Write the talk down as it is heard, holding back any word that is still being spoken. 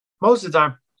most of the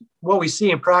time, what we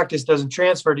see in practice doesn't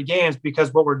transfer to games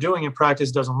because what we're doing in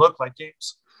practice doesn't look like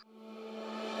games.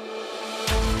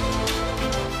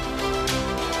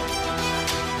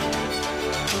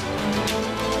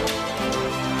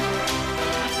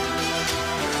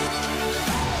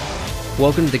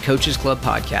 Welcome to the Coaches Club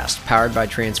podcast, powered by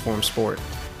Transform Sport,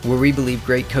 where we believe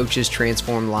great coaches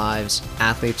transform lives,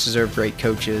 athletes deserve great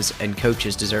coaches, and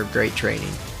coaches deserve great training.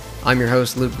 I'm your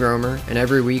host, Luke Gromer, and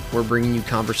every week we're bringing you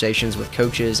conversations with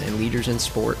coaches and leaders in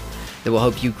sport that will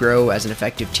help you grow as an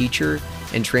effective teacher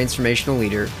and transformational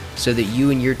leader so that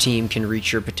you and your team can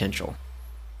reach your potential.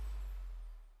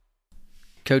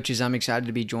 Coaches, I'm excited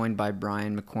to be joined by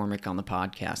Brian McCormick on the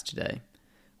podcast today.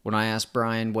 When I asked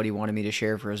Brian what he wanted me to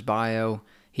share for his bio,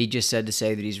 he just said to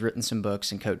say that he's written some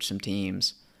books and coached some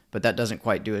teams, but that doesn't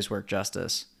quite do his work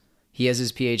justice. He has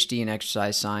his PhD in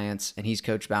exercise science, and he's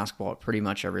coached basketball at pretty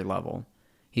much every level.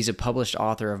 He's a published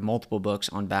author of multiple books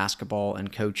on basketball and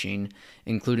coaching,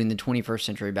 including the 21st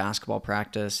Century Basketball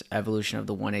Practice, Evolution of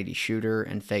the 180 Shooter,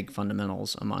 and Fake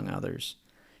Fundamentals, among others.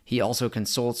 He also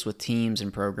consults with teams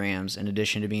and programs in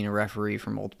addition to being a referee for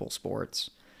multiple sports.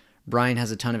 Brian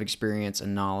has a ton of experience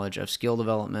and knowledge of skill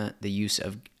development, the use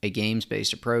of a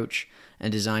games-based approach,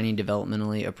 and designing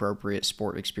developmentally appropriate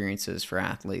sport experiences for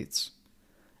athletes.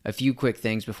 A few quick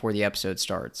things before the episode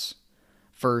starts.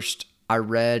 First, I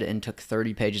read and took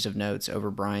 30 pages of notes over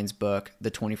Brian's book,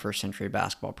 The 21st Century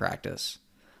Basketball Practice.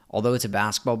 Although it's a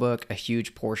basketball book, a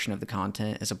huge portion of the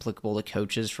content is applicable to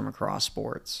coaches from across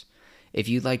sports. If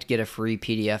you'd like to get a free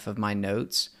PDF of my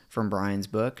notes from Brian's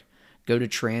book, go to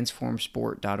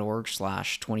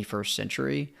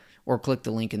transformsport.org/21stcentury or click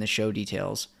the link in the show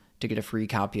details to get a free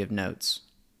copy of notes.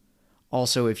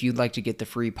 Also, if you'd like to get the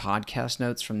free podcast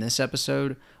notes from this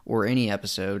episode or any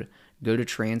episode, go to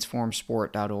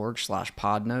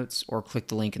transformsport.org/podnotes or click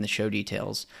the link in the show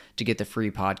details to get the free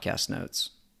podcast notes.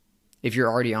 If you're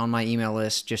already on my email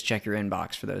list, just check your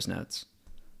inbox for those notes.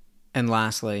 And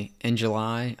lastly, in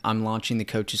July, I'm launching the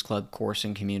Coaches Club course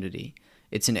and community.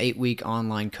 It's an 8-week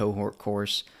online cohort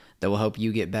course that will help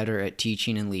you get better at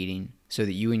teaching and leading so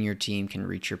that you and your team can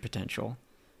reach your potential.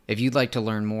 If you'd like to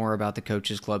learn more about the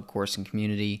Coaches Club course and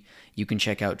community, you can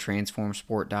check out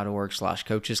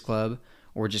transformsport.org/coachesclub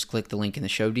or just click the link in the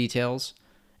show details.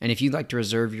 And if you'd like to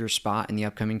reserve your spot in the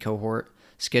upcoming cohort,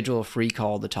 schedule a free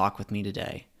call to talk with me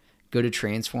today. Go to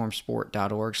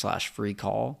transformsport.org/free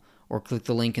call or click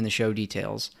the link in the show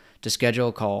details to schedule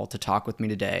a call to talk with me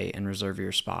today and reserve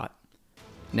your spot.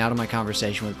 Now to my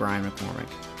conversation with Brian McCormick.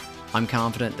 I'm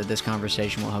confident that this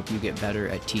conversation will help you get better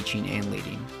at teaching and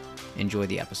leading. Enjoy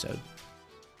the episode.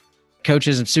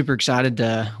 Coaches, I'm super excited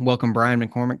to welcome Brian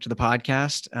McCormick to the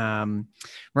podcast.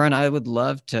 Brian, I would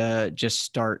love to just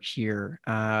start here.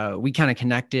 We kind of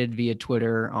connected via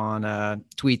Twitter on a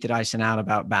tweet that I sent out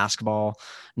about basketball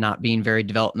not being very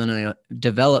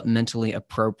developmentally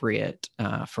appropriate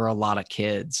for a lot of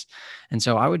kids. And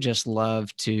so I would just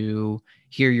love to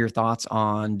hear your thoughts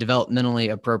on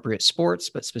developmentally appropriate sports,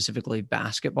 but specifically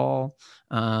basketball,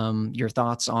 your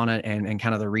thoughts on it and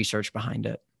kind of the research behind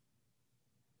it.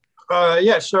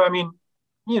 Yeah, sure. I mean,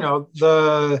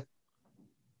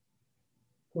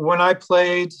 when I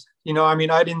played,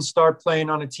 I didn't start playing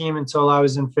on a team until I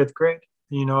was in 5th grade.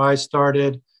 I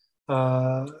started,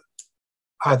 I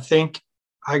think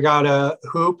I got a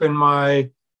hoop in my,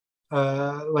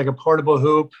 like a portable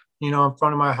hoop, in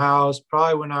front of my house,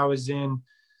 probably when I was in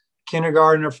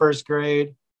kindergarten or 1st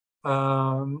grade,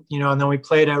 and then we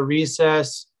played at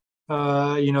recess,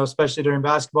 especially during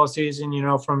basketball season,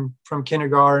 from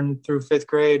kindergarten through 5th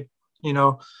grade,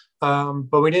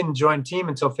 but we didn't join team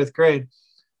until 5th grade.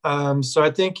 So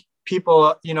I think people,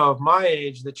 of my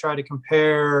age that try to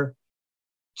compare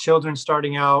children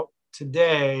starting out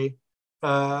today,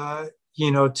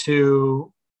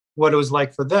 to what it was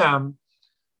like for them,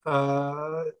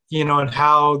 and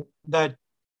how that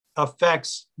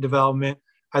affects development.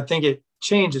 I think it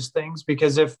changes things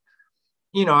because if,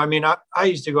 I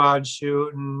used to go out and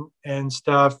shoot and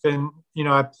stuff. And,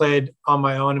 I played on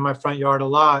my own in my front yard a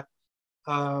lot.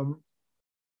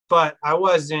 But I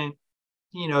wasn't,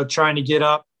 trying to get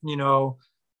up,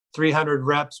 300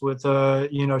 reps with a,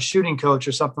 shooting coach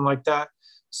or something like that.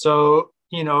 So,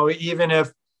 even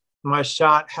if my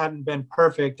shot hadn't been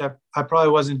perfect, I probably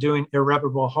wasn't doing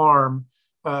irreparable harm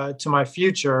to my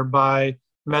future by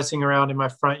messing around in my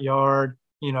front yard,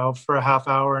 for a half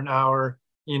hour, an hour,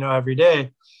 every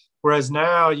day. Whereas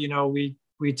now, we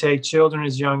take children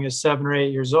as young as 7 or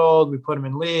 8 years old. We put them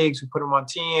in leagues, we put them on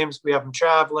teams, we have them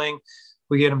traveling,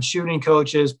 we get them shooting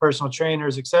coaches, personal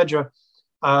trainers, etc.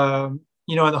 In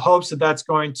the hopes that that's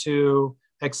going to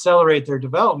accelerate their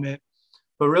development.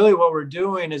 But really what we're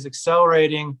doing is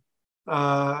accelerating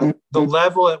the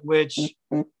level at which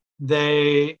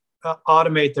they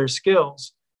automate their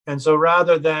skills. And so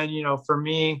rather than, for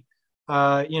me,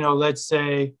 let's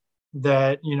say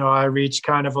that, I reach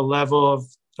kind of a level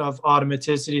of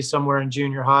automaticity somewhere in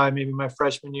junior high, maybe my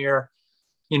freshman year,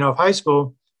 of high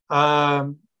school.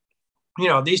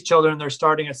 These children, they're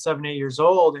starting at 7, 8 years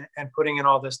old and putting in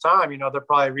all this time, they're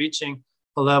probably reaching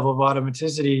a level of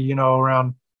automaticity,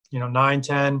 around, 9,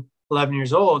 10, 11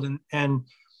 years old. And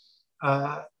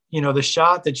the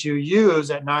shot that you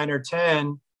use at 9 or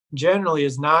 10 generally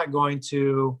is not going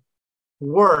to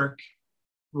work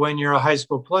when you're a high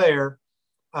school player,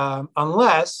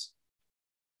 unless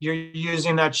you're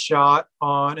using that shot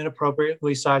on an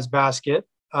appropriately sized basket,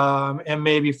 and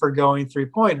maybe for going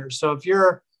 3-pointers. So if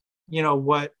you're,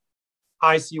 what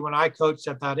I see when I coached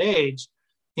at that age,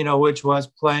 which was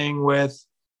playing with,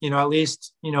 at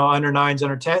least, under 9s,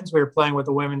 under 10s, we were playing with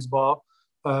a women's ball,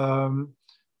 or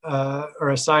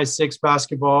a size 6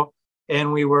 basketball.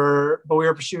 And we were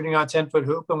shooting on 10-foot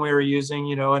hoop, and we were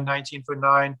using, a 19-foot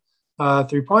 9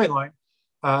 3-point line.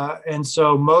 And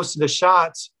so most of the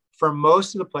shots for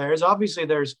most of the players, obviously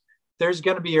there's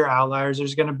going to be your outliers.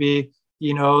 There's going to be,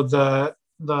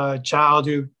 the child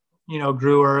who,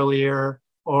 grew earlier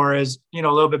or is, a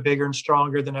little bit bigger and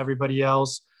stronger than everybody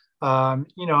else.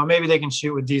 Maybe they can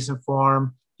shoot with decent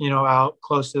form, out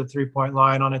close to the 3-point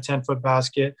line on a 10-foot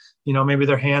basket. Maybe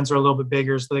their hands are a little bit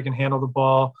bigger so they can handle the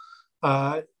ball,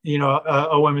 a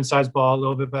women's sized ball a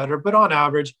little bit better. But on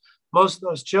average, most of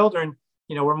those children,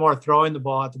 we're more throwing the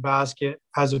ball at the basket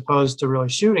as opposed to really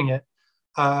shooting it.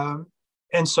 And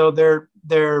so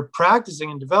they're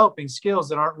practicing and developing skills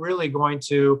that aren't really going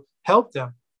to help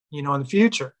them, in the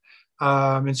future.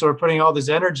 And so we're putting all this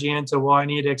energy into, well, I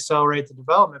need to accelerate the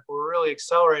development, but we're really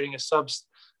accelerating a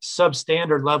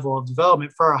substandard level of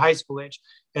development for our high school age.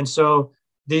 And so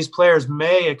these players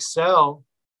may excel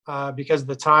because of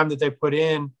the time that they put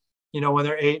in, when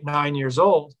they're 8, 9 years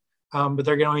old, but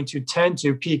they're going to tend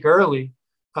to peak early,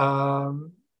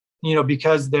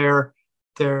 because they're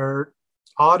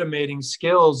automating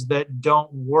skills that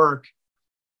don't work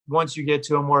once you get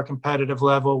to a more competitive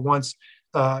level, once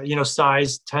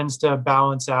size tends to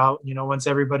balance out, once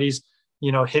everybody's,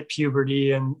 hit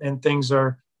puberty and things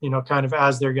are, kind of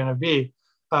as they're going to be.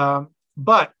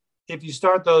 But if you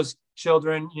start those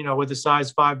children, with a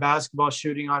size 5 basketball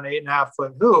shooting on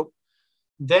 8.5-foot hoop,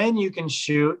 then you can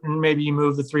shoot and maybe you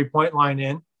move the 3-point line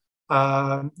in,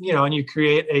 and you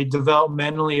create a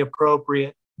developmentally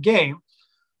appropriate game.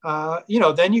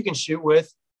 Then you can shoot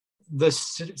with the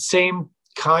same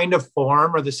kind of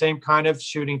form or the same kind of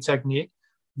shooting technique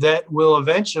that will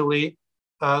eventually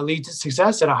lead to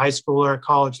success at a high school or a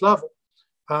college level.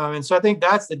 And so I think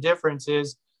that's the difference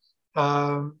is,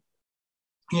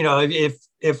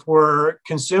 if we're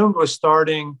consumed with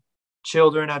starting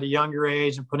children at a younger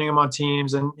age and putting them on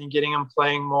teams and getting them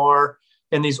playing more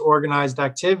in these organized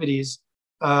activities,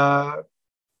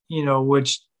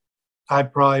 which I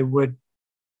probably would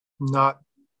not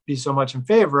be so much in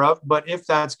favor of. But if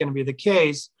that's going to be the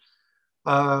case,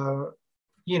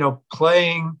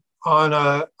 playing on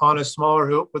a smaller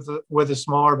hoop with a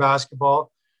smaller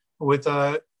basketball with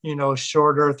a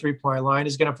shorter 3-point line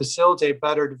is going to facilitate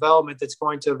better development that's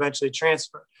going to eventually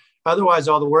transfer. Otherwise,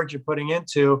 all the work you're putting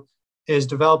into is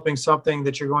developing something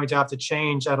that you're going to have to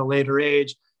change at a later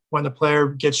age when the player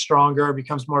gets stronger,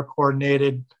 becomes more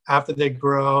coordinated after they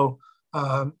grow,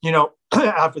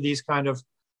 after these kind of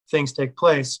things take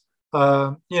place.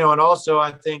 And also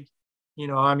I think,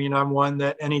 I'm one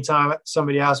that anytime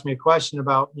somebody asks me a question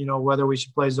about, whether we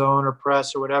should play zone or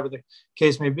press or whatever the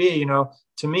case may be,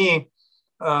 to me,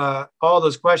 all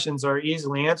those questions are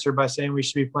easily answered by saying we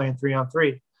should be playing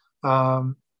 3-on-3.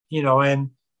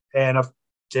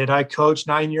 Did I coach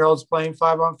 9-year-olds playing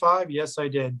 5-on-5? Yes, I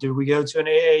did. Did we go to an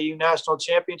AAU national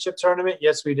championship tournament?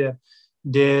 Yes, we did.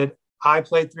 Did I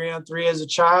play 3-on-3 as a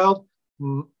child?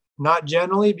 Not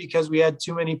generally, because we had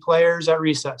too many players at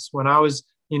recess. When I was,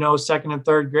 second and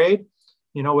third grade,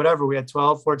 whatever, we had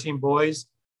 12, 14 boys,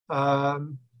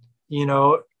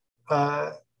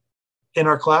 in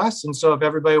our class. And so if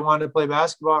everybody wanted to play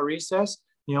basketball at recess,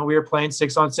 we were playing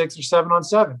 6-on-6 or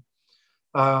 7-on-7.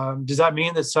 Does that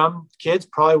mean that some kids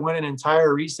probably went an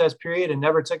entire recess period and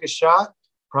never took a shot?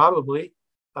 Probably.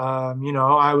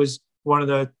 I was one of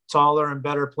the taller and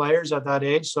better players at that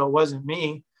age, so it wasn't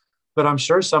me. But I'm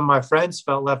sure some of my friends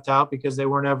felt left out because they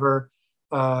weren't ever,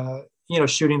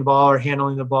 shooting the ball or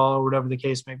handling the ball or whatever the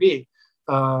case may be.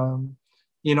 And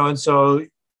so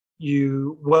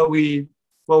what we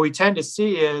tend to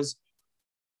see is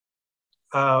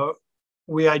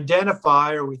we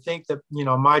identify or we think that,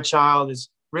 my child is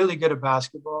really good at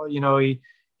basketball.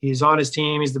 He's on his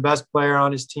team. He's the best player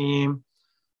on his team.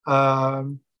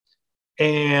 And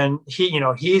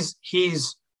he's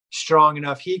strong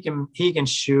enough. He can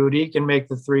shoot. He can make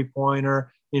the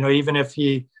 3-pointer, even if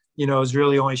he, is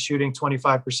really only shooting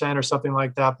 25% or something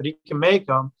like that, but he can make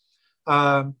them.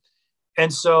 And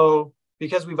so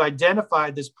because we've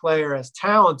identified this player as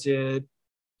talented,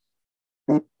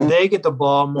 they get the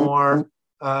ball more.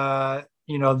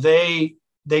 They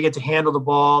get to handle the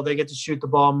ball. They get to shoot the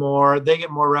ball more. They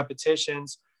get more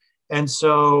repetitions. And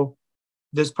so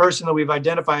this person that we've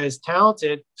identified as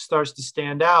talented starts to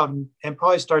stand out and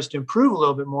probably starts to improve a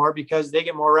little bit more because they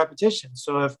get more repetitions.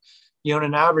 So if, in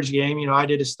an average game, I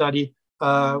did a study,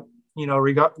 when I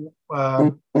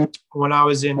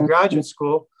was in graduate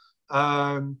school,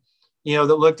 that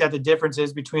looked at the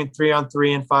differences between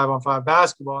 3-on-3 and 5-on-5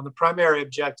 basketball. And the primary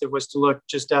objective was to look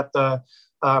just at the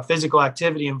physical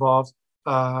activity involved,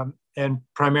 and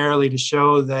primarily to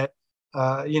show that,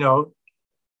 playing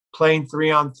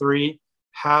 3-on-3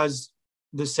 has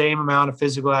the same amount of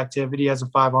physical activity as a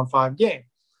 5-on-5 game.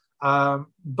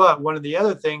 But one of the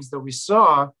other things that we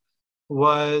saw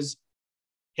was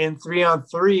in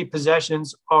 3-on-3,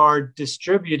 possessions are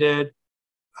distributed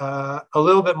a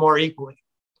little bit more equally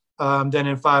than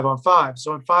in 5-on-5.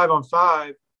 So in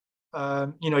 5-on-5,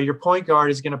 your point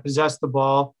guard is going to possess the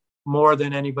ball more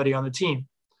than anybody on the team.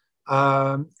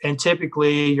 And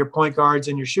typically your point guards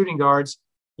and your shooting guards,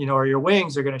 or your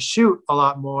wings are going to shoot a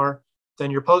lot more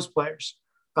than your post players.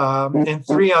 In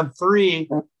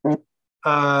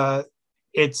 3-on-3,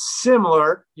 it's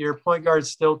similar. Your point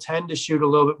guards still tend to shoot a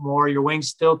little bit more. Your wings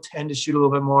still tend to shoot a little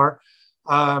bit more.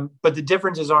 But the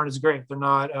differences aren't as great. They're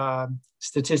not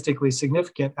statistically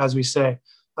significant, as we say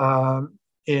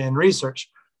in research.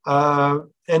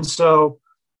 And so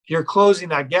you're closing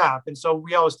that gap. And so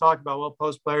we always talk about, well,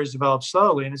 post players develop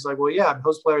slowly. And it's like, well, yeah,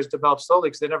 post players develop slowly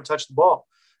because they never touch the ball.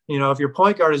 If your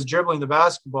point guard is dribbling the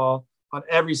basketball on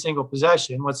every single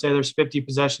possession, let's say there's 50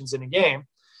 possessions in a game,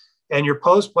 and your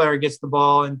post player gets the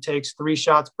ball and takes 3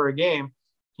 shots per game,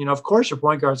 of course your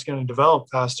point guard is going to develop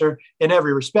faster in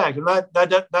every respect. And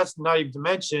that's not even to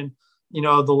mention,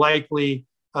 the likely,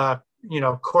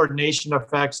 coordination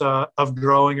effects of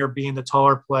growing or being the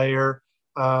taller player,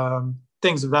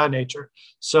 things of that nature.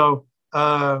 So,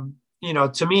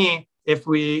 to me, if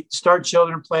we start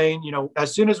children playing,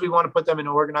 as soon as we want to put them in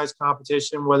organized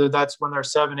competition, whether that's when they're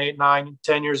 7, 8, 9,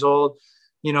 10 years old,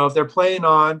 if they're playing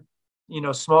on,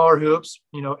 smaller hoops,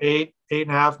 8,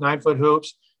 8.5, 9-foot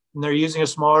hoops, and they're using a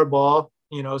smaller ball,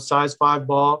 size 5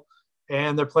 ball,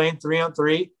 and they're playing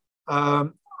 3-on-3,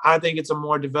 I think it's a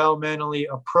more developmentally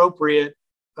appropriate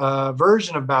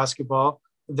version of basketball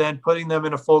than putting them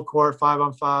in a full court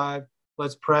 5-on-5.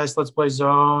 Let's press, let's play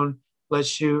zone. Let's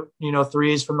shoot,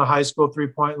 threes from the high school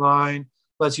 3-point line.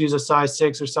 Let's use a size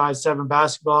 6 or size 7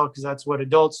 basketball because that's what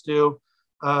adults do.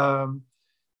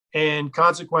 And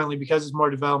consequently, because it's more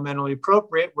developmentally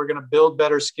appropriate, we're going to build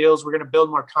better skills. We're going to build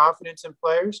more confidence in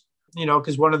players,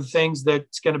 because one of the things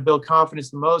that's going to build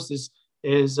confidence the most is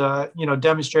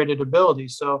demonstrated ability.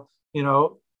 So,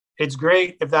 it's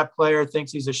great if that player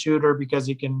thinks he's a shooter because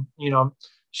he can,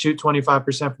 shoot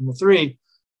 25% from the 3.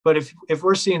 But if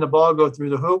we're seeing the ball go through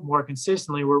the hoop more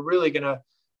consistently, we're really going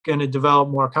to develop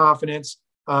more confidence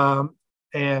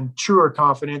and truer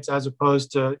confidence, as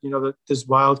opposed to, this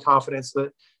wild confidence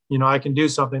that, I can do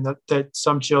something that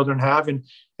some children have. And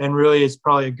really it's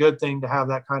probably a good thing to have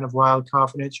that kind of wild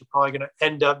confidence. You're probably going to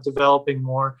end up developing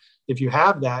more if you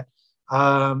have that.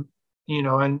 And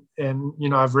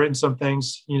I've written some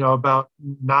things, about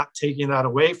not taking that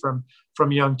away from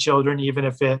young children, even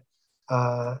if it,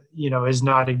 is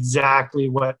not exactly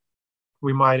what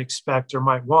we might expect or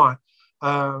might want.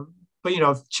 But,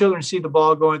 if children see the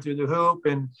ball going through the hoop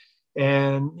and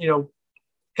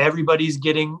everybody's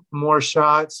getting more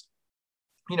shots,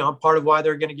 part of why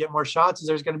they're going to get more shots is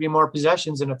there's going to be more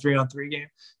possessions in a 3-on-3 game.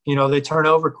 They turn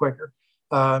over quicker.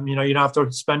 You don't have to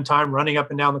spend time running up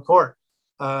and down the court.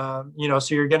 So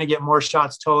you're going to get more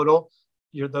shots total.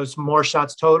 Those more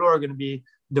shots total are going to be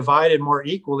divided more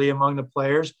equally among the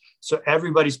players. So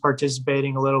everybody's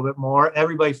participating a little bit more.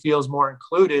 Everybody feels more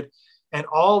included. And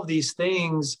all of these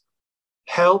things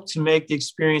help to make the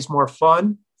experience more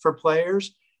fun for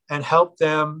players and help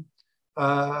them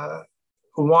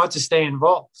want to stay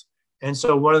involved. And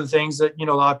so one of the things that, a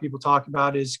lot of people talk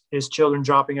about is children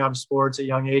dropping out of sports at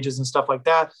young ages and stuff like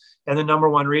that. And the number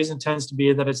one reason tends to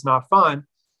be that it's not fun.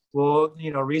 Well,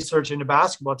 research into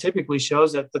basketball typically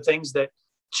shows that the things that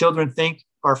children think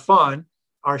are fun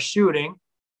are shooting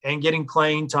and getting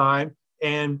playing time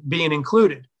and being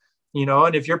included,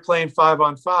 and if you're playing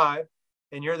 5-on-5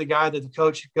 and you're the guy that the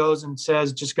coach goes and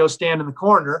says, just go stand in the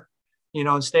corner,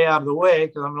 and stay out of the way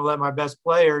because I'm going to let my best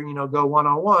player, go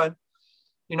one-on-one,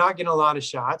 you're not getting a lot of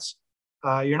shots.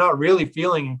 You're not really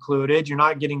feeling included. You're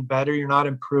not getting better. You're not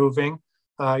improving.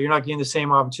 You're not getting the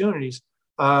same opportunities.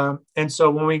 And so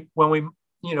when we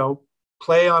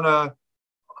play on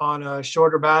a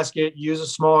shorter basket, use a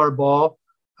smaller ball,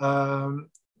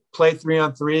 play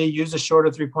 3-on-3, use a shorter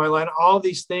 3-point line, all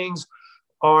these things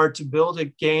are to build a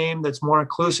game that's more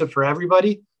inclusive for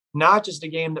everybody, not just a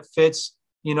game that fits,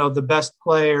 the best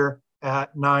player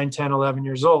at 9, 10, 11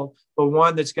 years old, but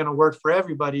one that's going to work for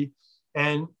everybody.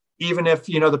 And even if,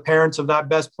 the parents of that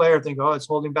best player think, oh, it's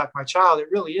holding back my child,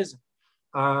 it really isn't.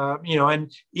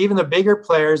 And even the bigger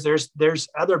players, there's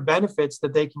other benefits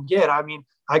that they can get. I mean,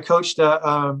 I coached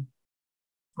a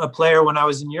player when I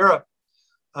was in Europe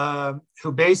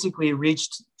who basically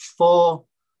reached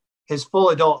his full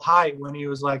adult height when he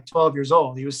was like 12 years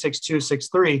old. He was 6'2",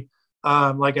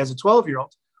 6'3", like as a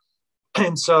 12-year-old.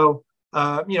 And so,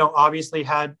 obviously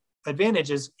had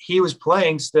advantages. He was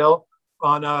playing still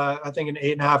on, I think, an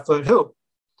 8.5-foot hoop.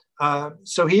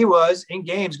 So he was in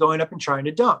games going up and trying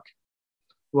to dunk.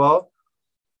 Well,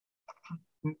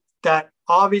 that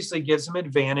obviously gives him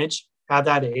advantage at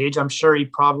that age. I'm sure he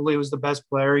probably was the best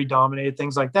player. He dominated,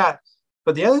 things like that.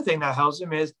 But the other thing that helps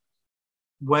him is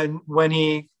when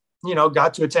he,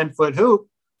 got to a 10-foot hoop,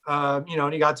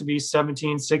 and he got to be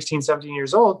 16, 17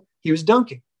 years old, he was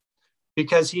dunking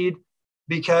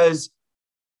because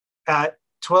at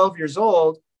 12 years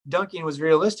old, dunking was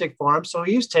realistic for him. So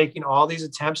he was taking all these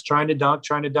attempts, trying to dunk.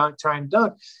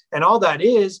 And all that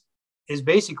is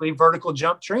basically vertical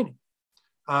jump training.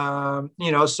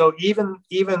 So even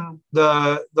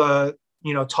the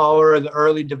taller, the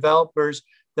early developers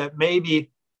that maybe,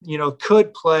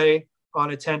 could play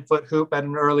on a 10-foot hoop at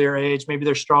an earlier age, maybe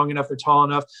they're strong enough, they're tall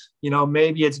enough,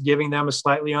 maybe it's giving them a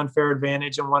slightly unfair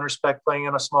advantage in one respect playing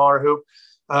on a smaller hoop.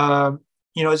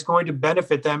 It's going to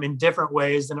benefit them in different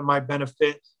ways than it might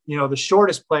benefit, the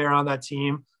shortest player on that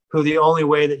team, who the only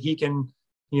way that he can,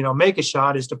 make a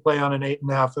shot is to play on an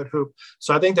 8.5-foot hoop.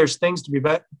 So I think there's things to be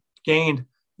gained,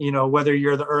 whether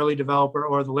you're the early developer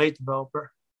or the late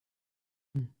developer.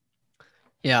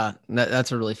 Yeah,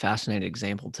 that's a really fascinating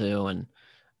example too. And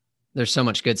there's so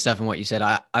much good stuff in what you said.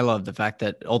 I love the fact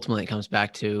that ultimately it comes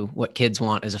back to what kids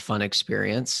want is a fun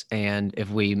experience. And if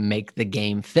we make the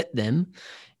game fit them,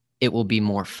 it will be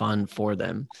more fun for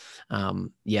them.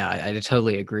 I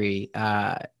totally agree.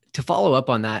 To follow up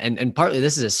on that, and partly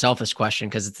this is a selfish question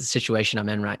because it's the situation I'm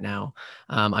in right now.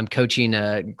 I'm coaching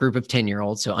a group of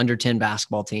 10-year-olds, so under 10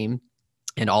 basketball team.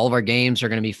 And all of our games are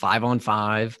going to be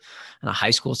 5-on-5 on a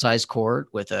high school size court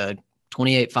with a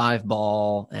 28-5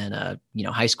 ball and a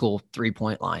high school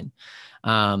 3-point line.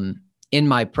 In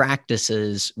my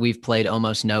practices, we've played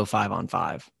almost no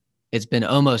 5-on-5. It's been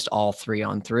almost all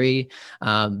 3-on-3.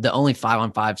 The only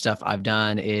 5-on-5 stuff I've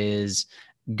done is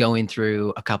going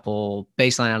through a couple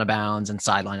baseline out of bounds and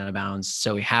sideline out of bounds.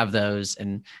 So we have those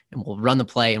and we'll run the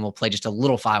play and we'll play just a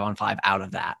little 5-on-5 out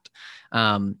of that.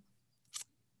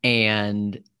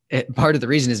 Part of the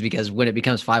reason is because when it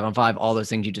becomes 5-on-5, all those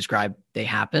things you described, they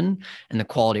happen and the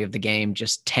quality of the game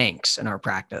just tanks in our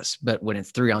practice. But when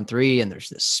it's 3-on-3 and there's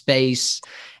this space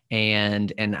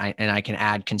and I can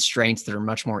add constraints that are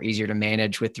much more easier to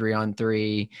manage with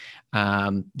 3-on-3,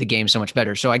 the game's so much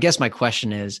better. So I guess my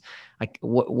question is, like,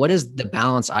 what is the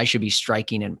balance I should be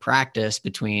striking in practice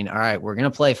between, all right, we're going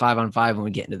to play 5-on-5 when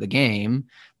we get into the game,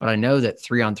 but I know that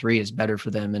 3-on-3 is better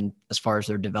for them and as far as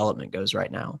their development goes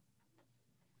right now.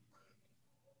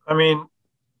 I mean,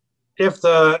 if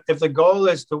the goal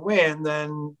is to win,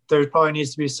 then there probably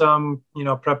needs to be some,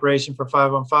 preparation for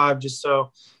 5-on-5, just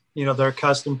so, they're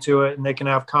accustomed to it and they can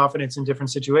have confidence in different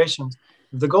situations.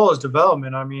 If the goal is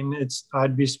development, I mean,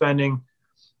 I'd be spending,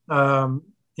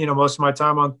 most of my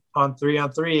time on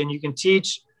 3-on-3, and you can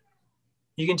teach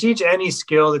any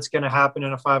skill that's going to happen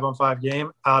in a 5-on-5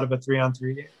 game out of a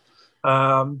 3-on-3 game.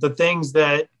 The things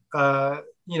that,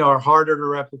 are harder to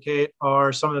replicate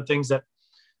are some of the things that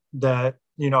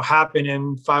happen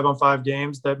in 5-on-5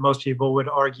 games that most people would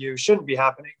argue shouldn't be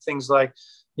happening. Things like,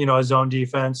 a zone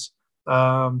defense,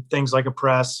 things like a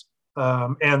press,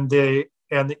 and the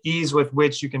ease with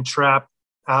which you can trap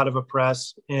out of a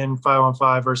press in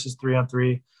 5-on-5 versus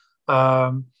 3-on-3.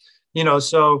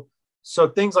 So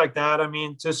things like that. I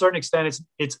mean, to a certain extent,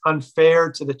 it's unfair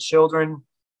to the children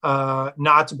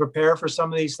not to prepare for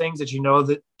some of these things that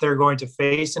that they're going to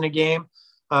face in a game.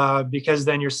 Because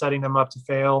then you're setting them up to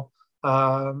fail,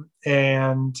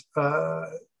 and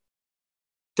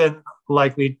then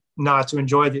likely not to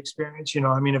enjoy the experience.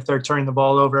 If they're turning the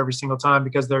ball over every single time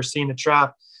because they're seeing a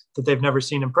trap that they've never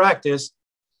seen in practice,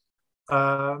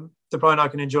 they're probably not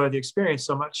going to enjoy the experience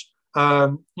so much.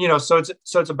 So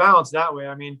it's a balance that way.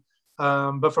 I mean,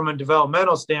 but from a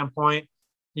developmental standpoint,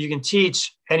 you can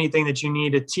teach anything that you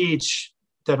need to teach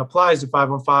that applies to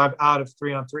 5-on-5 out of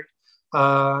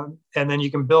 3-on-3. And then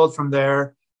you can build from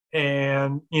there.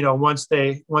 And, once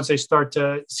they start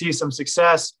to see some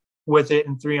success with it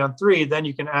in 3-on-3, then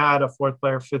you can add a fourth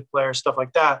player, fifth player, stuff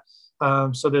like that.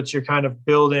 So that you're kind of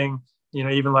building,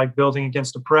 even like building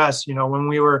against the press.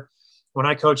 When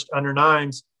I coached under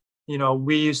nines,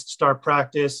 we used to start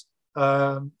practice,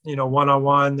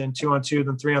 1-on-1, then 2-on-2,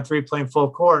 then 3-on-3, playing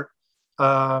full court,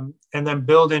 and then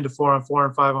build into 4-on-4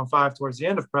 and 5-on-5 towards the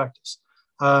end of practice.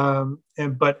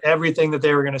 But everything that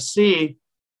they were going to see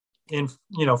in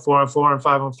 4-on-4 and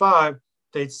 5-on-5,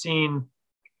 they'd seen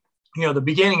the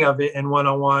beginning of it in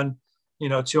 1-on-1,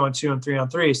 2-on-2 and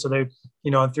 3-on-3. So they,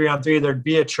 in 3-on-3 there'd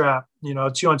be a trap.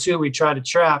 2-on-2 we try to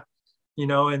trap,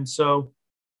 and so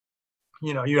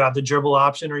you have the dribble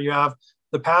option or you have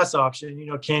the pass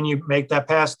option. Can you make that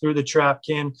pass through the trap?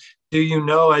 Do you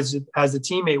know as a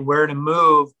teammate where to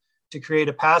move to create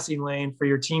a passing lane for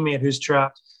your teammate who's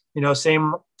trapped?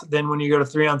 Same then when you go to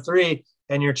 3-on-3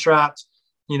 and you're trapped,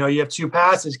 you have two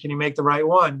passes. Can you make the right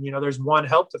one? There's one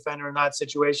help defender in that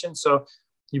situation. So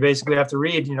you basically have to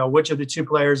read, which of the two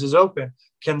players is open.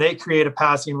 Can they create a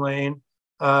passing lane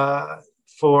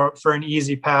for an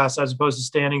easy pass as opposed to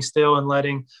standing still and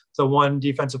letting the one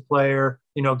defensive player,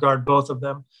 guard both of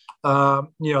them? Then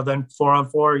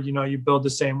 4-on-4, you build the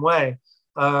same way.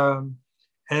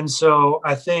 And so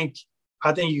I think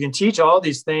you can teach all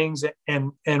these things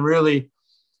and really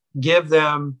give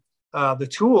them the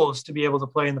tools to be able to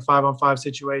play in the 5-on-5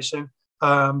 situation.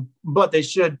 But they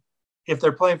should, if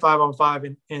they're playing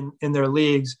 5-on-5 in their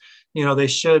leagues, they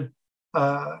should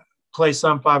play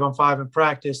some 5-on-5 in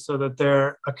practice so that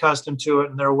they're accustomed to it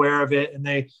and they're aware of it, and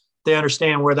they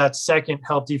understand where that second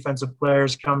help defensive player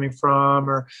is coming from,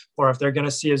 or if they're going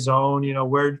to see a zone,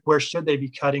 where should they be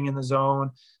cutting in the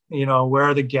zone? Where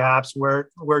are the gaps? Where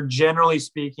generally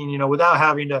speaking, without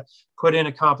having to put in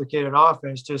a complicated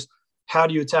offense, just how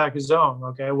do you attack a zone?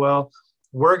 Okay, well,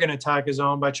 we're going to attack a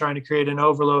zone by trying to create an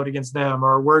overload against them,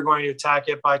 or we're going to attack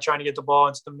it by trying to get the ball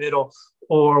into the middle,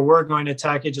 or we're going to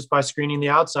attack it just by screening the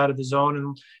outside of the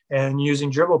zone and using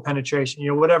dribble penetration,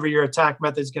 whatever your attack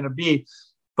method is going to be.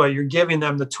 But you're giving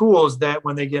them the tools that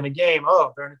when they get in a game,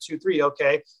 they're in a 2-3,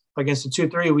 okay, against a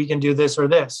 2-3, we can do this or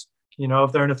this.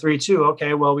 If they're in a 3-2,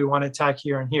 okay, well, we want to attack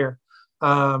here and here.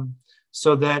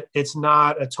 So that it's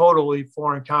not a totally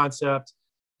foreign concept,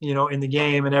 in the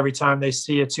game. And every time they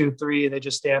see a 2-3, they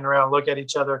just stand around, look at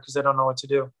each other because they don't know what to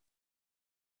do.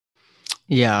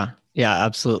 Yeah,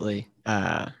 absolutely.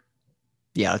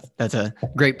 Yeah, that's a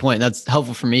great point. That's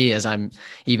helpful for me as I'm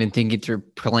even thinking through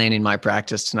planning my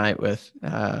practice tonight with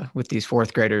these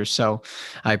fourth graders. So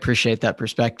I appreciate that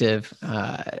perspective.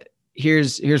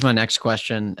 Here's my next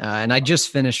question. And I just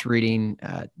finished reading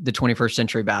the 21st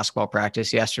Century Basketball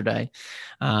Practice yesterday.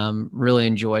 Really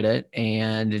enjoyed it,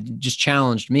 and it just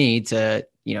challenged me to,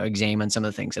 examine some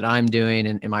of the things that I'm doing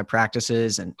in my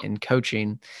practices and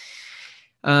coaching.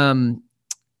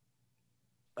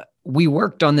 We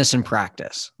worked on this in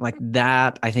practice. Like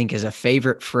that, I think, is a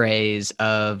favorite phrase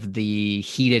of the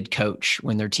heated coach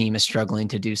when their team is struggling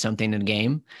to do something in a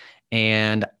game.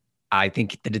 And I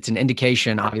think that it's an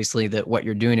indication, obviously, that what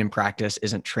you're doing in practice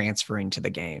isn't transferring to the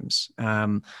games.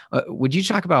 Would you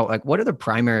talk about what are the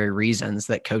primary reasons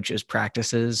that coaches'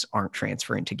 practices aren't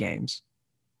transferring to games?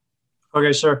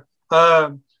 Okay, sure.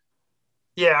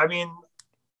 Yeah, I mean,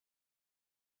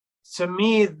 to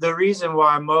me, the reason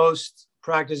why most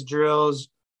practice drills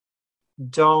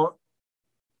don't,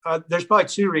 there's probably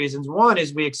two reasons. One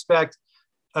is we expect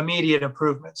immediate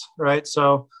improvements, right?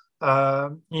 So,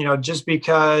 just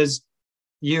because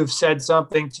you've said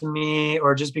something to me,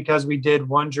 or just because we did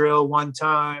one drill one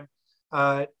time,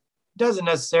 doesn't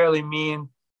necessarily mean,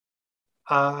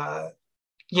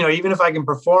 even if I can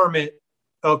perform it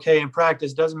okay in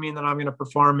practice, doesn't mean that I'm going to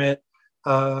perform it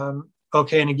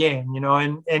okay in a game,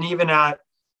 and even at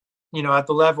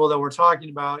the level that we're talking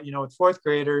about, with fourth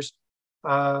graders,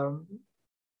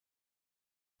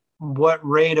 what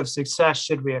rate of success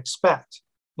should we expect?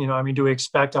 Do we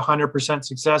expect 100%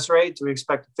 success rate? Do we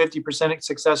expect a 50%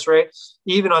 success rate?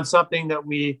 Even on something that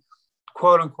we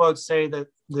quote unquote say that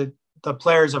the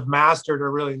players have mastered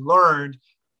or really learned,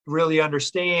 really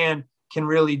understand, can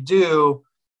really do,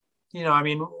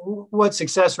 what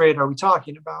success rate are we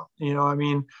talking about?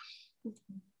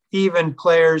 Even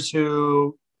players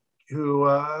who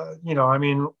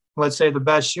let's say the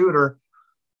best shooter,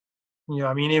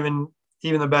 even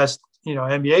the best,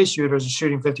 NBA shooters are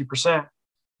shooting 50%,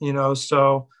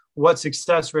 so what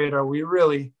success rate are we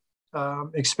really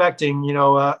expecting,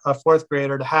 a fourth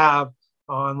grader to have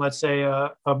on, let's say,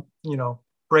 a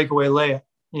breakaway layup,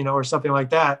 or something like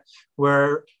that,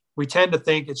 where we tend to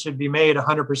think it should be made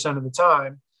 100% of the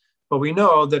time, but we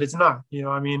know that it's not.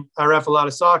 I ref a lot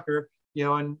of soccer,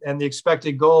 and the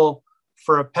expected goal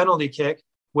for a penalty kick,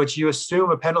 which you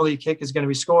assume a penalty kick is going to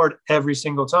be scored every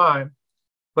single time,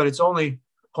 but it's only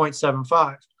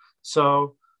 0.75.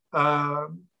 So,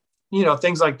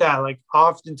 things like that, like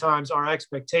oftentimes our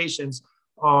expectations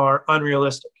are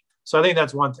unrealistic. So I think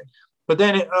that's one thing. But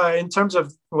then in terms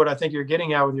of what I think you're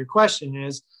getting at with your question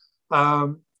is,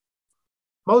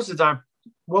 most of the time,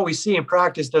 what we see in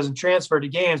practice doesn't transfer to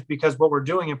games because what we're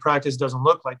doing in practice doesn't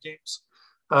look like games.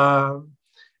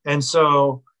 And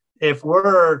so if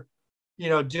we're,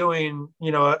 doing,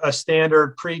 a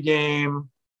standard pregame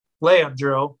layup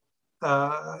drill,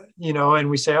 and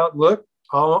we say, oh, look,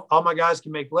 all my guys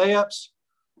can make layups,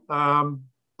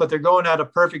 but they're going at a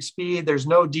perfect speed. There's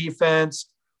no defense.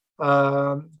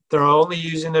 They're only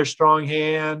using their strong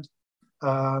hand.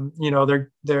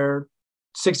 They're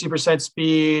 60%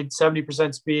 speed,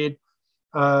 70% speed.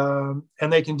 And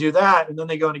they can do that. And then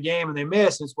they go in a game and they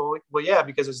miss. And it's, well, yeah,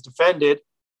 because it's defended.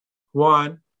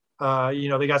 One,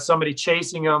 they got somebody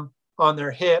chasing them on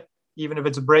their hip, even if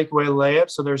it's a breakaway layup.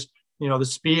 So there's, the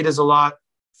speed is a lot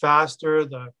faster.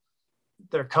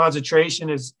 Their concentration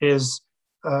is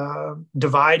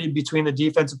divided between the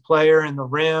defensive player and the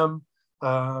rim.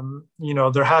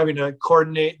 They're having to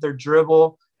coordinate their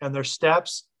dribble and their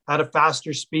steps at a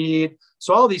faster speed.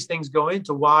 So all these things go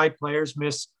into why players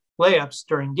miss layups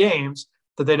during games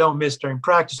that they don't miss during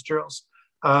practice drills.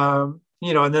 And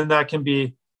then that can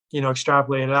be,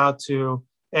 extrapolated out to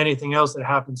anything else that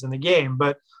happens in the game.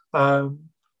 But,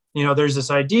 there's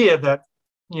this idea that,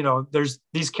 there's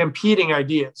these competing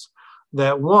ideas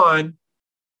that, one,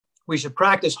 we should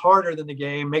practice harder than the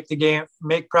game,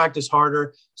 make practice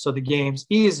harder so the game's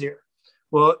easier.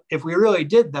 Well, if we really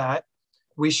did that,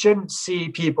 we shouldn't see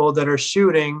people that are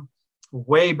shooting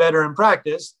way better in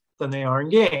practice than they are in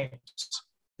games.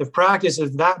 If practice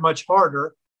is that much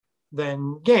harder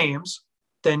than games,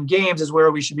 then games is where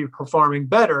we should be performing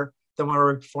better than when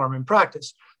we're performing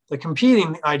practice. The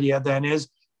competing idea then is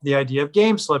the idea of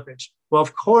game slippage. Well,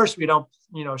 of course, we don't,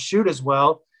 shoot as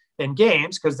well in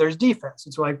games because there's defense.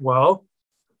 It's like, well,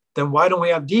 then why don't we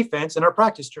have defense in our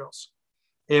practice drills?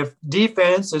 If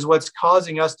defense is what's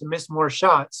causing us to miss more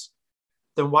shots,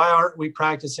 then why aren't we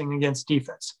practicing against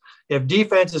defense? If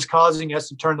defense is causing us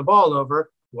to turn the ball over,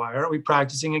 why aren't we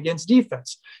practicing against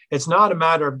defense? It's not a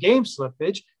matter of game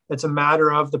slippage. It's a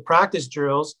matter of the practice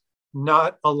drills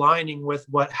not aligning with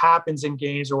what happens in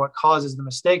games or what causes the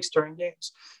mistakes during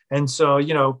games. And so,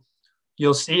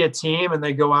 you'll see a team and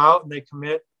they go out and they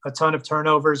commit a ton of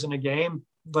turnovers in a game,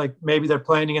 like maybe they're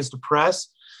playing against a press,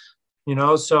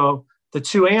 so the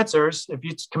two answers, if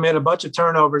you commit a bunch of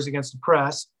turnovers against the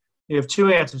press, you have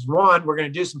two answers. One, we're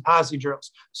going to do some passing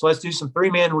drills. So let's do some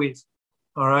 3-man weave.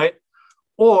 All right.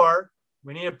 Or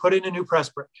we need to put in a new press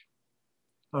break.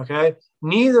 Okay.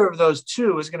 Neither of those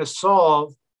two is going to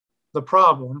solve the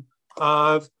problem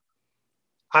of,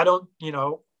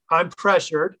 I'm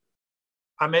pressured.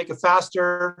 I make a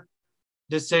faster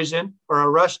decision or a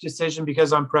rush decision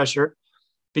because I'm pressured.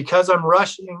 Because I'm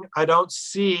rushing, I don't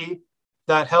see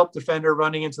that help defender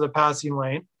running into the passing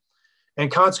lane. And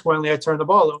consequently, I turn the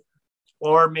ball over.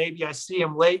 Or maybe I see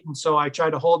him late, and so I try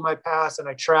to hold my pass and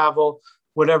I travel,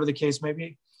 whatever the case may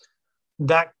be.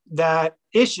 That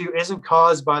issue isn't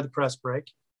caused by the press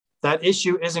break. That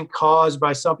issue isn't caused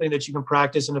by something that you can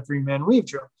practice in a 3-man weave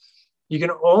drill. You can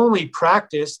only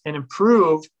practice and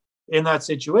improve in that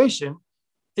situation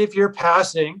if you're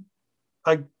passing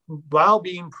while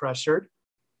being pressured,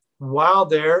 while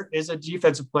there is a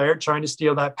defensive player trying to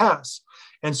steal that pass.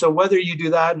 And so whether you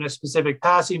do that in a specific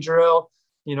passing drill,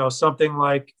 something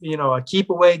like, a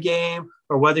keep away game,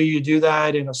 or whether you do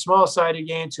that in a small sided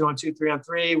game, 2-on-2,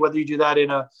 3-on-3, whether you do that in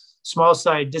a small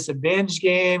side disadvantage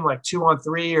game, like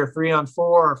 2-on-3 or 3-on-4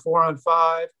 or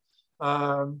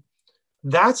 4-on-5.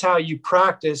 That's how you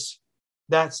practice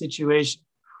that situation.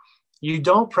 You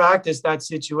don't practice that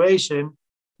situation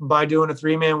by doing a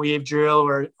 3-man weave drill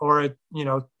or a,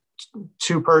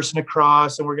 2-person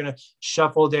across, and we're going to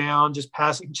shuffle down, just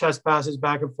passing chest passes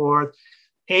back and forth.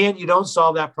 And you don't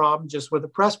solve that problem just with a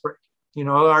press break.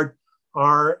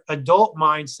 Our adult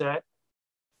mindset,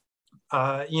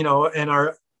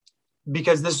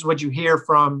 because this is what you hear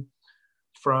from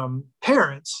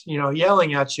parents,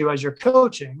 yelling at you as you're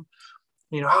coaching,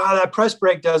 that press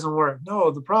break doesn't work.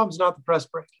 No, the problem's not the press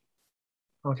break.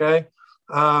 Okay.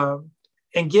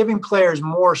 And giving players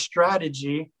more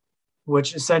strategy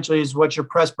which essentially is what your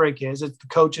press break is. It's the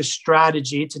coach's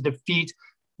strategy to defeat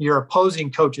your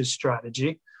opposing coach's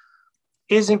strategy,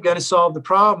 isn't going to solve the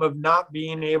problem of not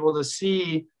being able to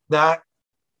see that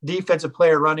defensive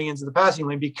player running into the passing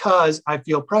lane because I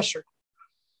feel pressured.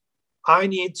 I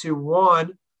need to,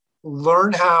 one,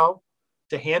 learn how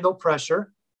to handle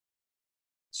pressure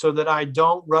so that I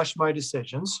don't rush my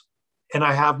decisions and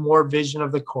I have more vision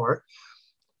of the court.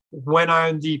 When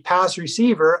I'm the pass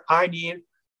receiver, I need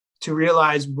to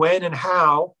realize when and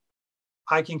how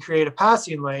I can create a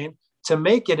passing lane to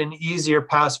make it an easier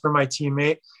pass for my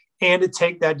teammate and to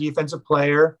take that defensive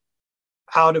player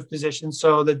out of position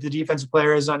so that the defensive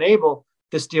player is unable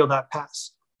to steal that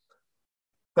pass.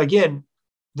 Again,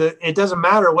 it doesn't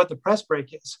matter what the press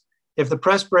break is. If the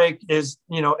press break is,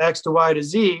 X to Y to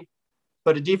Z,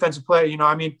 but a defensive player,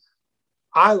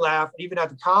 I laugh even at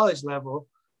the college level.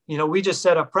 We just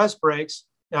set up press breaks.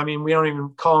 We don't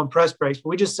even call them press breaks, but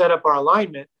we just set up our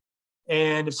alignment.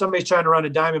 And if somebody's trying to run a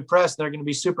diamond press, they're going to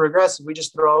be super aggressive. We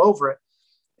just throw over it.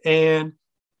 And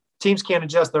teams can't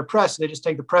adjust their press. So they just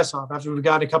take the press off. After we've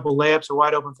got a couple of layups or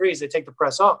wide open threes, they take the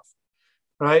press off,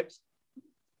 right?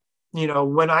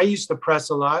 When I used to press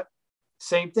a lot,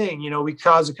 same thing. We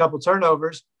caused a couple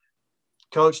turnovers.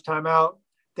 Coach, timeout.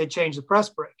 They changed the press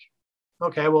break.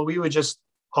 Okay, well, we would just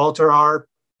alter our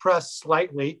press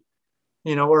slightly,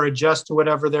 or adjust to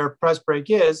whatever their press break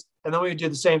is. And then we would do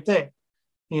the same thing,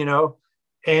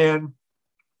 and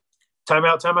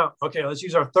timeout. Okay, let's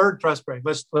use our third press break.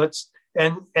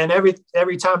 And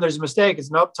every time there's a mistake, it's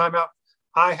nope, timeout.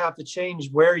 I have to change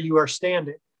where you are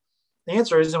standing. The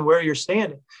answer isn't where you're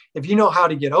standing. If you know how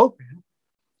to get open,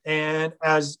 and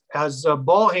as a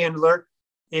ball handler,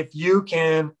 if you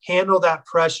can handle that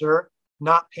pressure,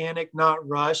 not panic, not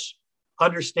rush,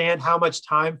 understand how much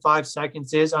time 5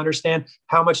 seconds is, understand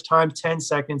how much time 10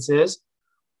 seconds is,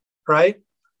 right?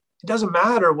 It doesn't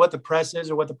matter what the press is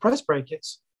or what the press break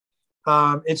is.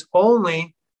 It's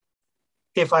only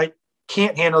if I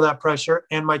can't handle that pressure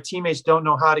and my teammates don't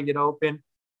know how to get open,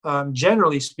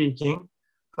 generally speaking,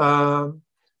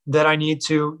 that I need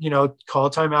to, call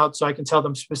timeout so I can tell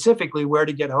them specifically where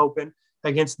to get open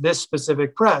against this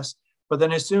specific press. But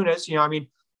then as soon as,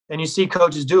 and you see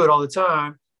coaches do it all the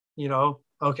time,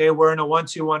 okay, we're in a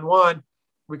 1-2-1-1.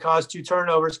 We caused 2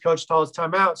 turnovers. Coach calls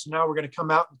timeout. So now we're going to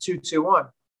come out in 2-2-1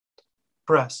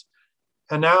 press.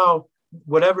 And now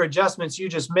whatever adjustments you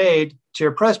just made to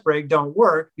your press break don't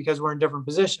work because we're in different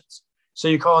positions. So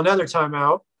you call another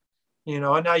timeout,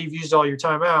 and now you've used all your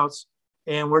timeouts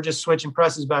and we're just switching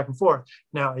presses back and forth.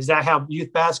 Now, is that how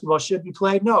youth basketball should be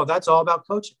played? No, that's all about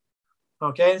coaching.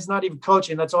 Okay. It's not even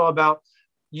coaching. That's all about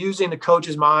using the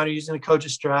coach's mind, or using the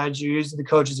coach's strategy, using the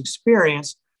coach's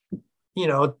experience,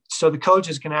 so the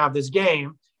coaches can have this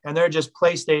game and they're just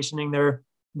PlayStationing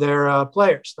their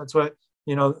players. That's what,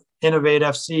 Innovate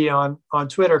FC on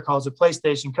Twitter calls it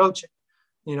PlayStation coaching,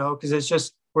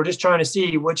 because we're just trying to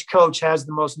see which coach has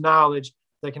the most knowledge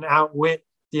that can outwit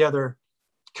the other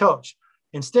coach.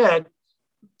 Instead,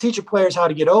 teach your players how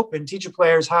to get open, teach your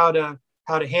players how to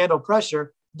handle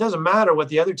pressure. It doesn't matter what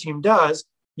the other team does.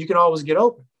 You can always get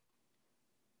open.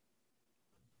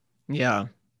 Yeah,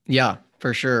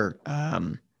 for sure.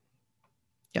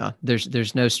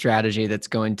 There's no strategy that's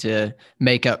going to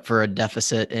make up for a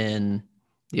deficit in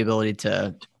the ability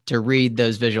to read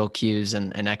those visual cues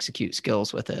and execute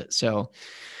skills with it. So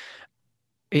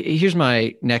here's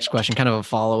my next question, kind of a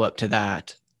follow-up to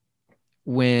that.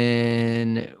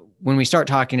 When we start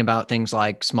talking about things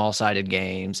like small-sided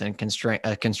games and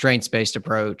a constraints-based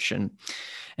approach and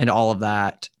all of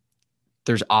that,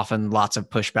 there's often lots of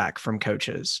pushback from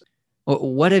coaches.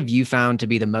 What have you found to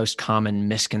be the most common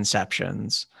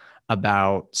misconceptions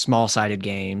about small-sided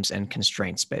games and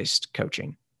constraints-based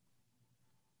coaching?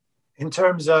 In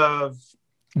terms of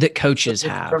that coaches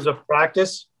have. In terms of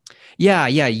practice? Yeah,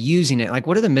 using it. Like,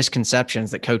 what are the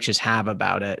misconceptions that coaches have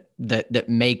about it that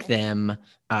make them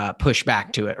push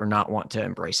back to it or not want to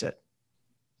embrace it?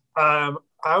 I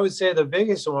would say the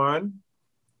biggest one,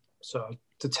 so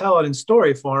to tell it in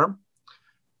story form,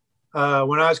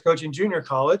 when I was coaching junior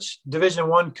college,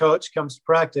 Division I coach comes to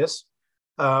practice,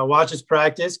 watches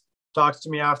practice, talks to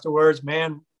me afterwards.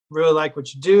 Man, really like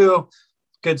what you do.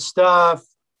 Good stuff.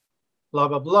 Blah,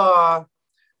 blah, blah.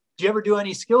 Do you ever do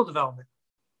any skill development?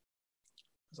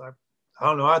 I was like, I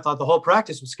don't know. I thought the whole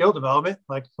practice was skill development.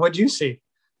 Like, what'd you see?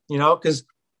 Because,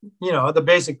 the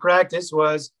basic practice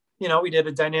was, we did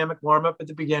a dynamic warm up at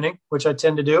the beginning, which I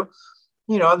tend to do,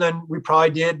 and then we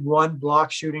probably did one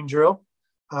block shooting drill.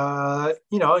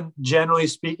 And generally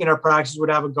speaking, our practice would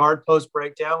have a guard post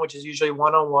breakdown, which is usually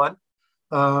one-on-one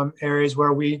areas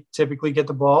where we typically get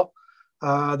the ball.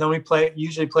 Then we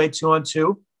usually play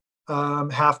 2-on-2,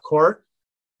 half court.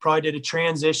 Probably did a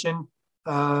transition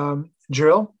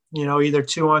drill, either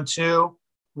 2-on-2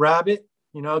 rabbit,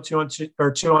 2-on-2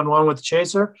 or 2-on-1 with the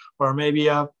chaser, or maybe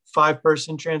a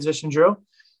 5-person transition drill.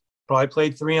 Probably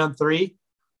played 3-on-3.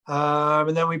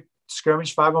 And then we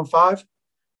scrimmaged 5-on-5.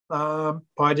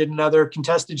 Probably did another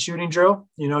contested shooting drill,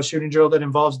 shooting drill that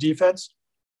involves defense.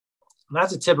 And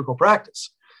that's a typical practice,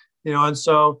 and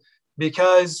so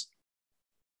because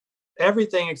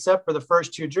everything except for the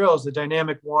first 2 drills, the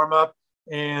dynamic warm up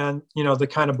and, the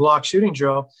kind of block shooting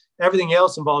drill, everything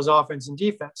else involves offense and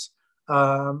defense.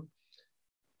 And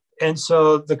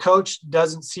so the coach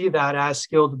doesn't see that as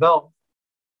skill development.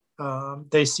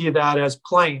 They see that as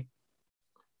playing.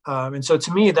 And so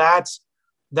to me, that's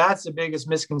the biggest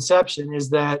misconception is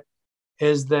that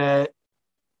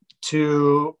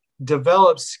to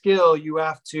develop skill, you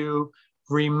have to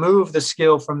remove the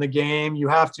skill from the game. You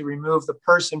have to remove the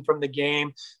person from the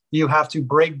game. You have to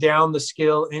break down the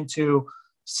skill into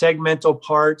segmental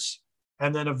parts,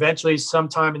 and then eventually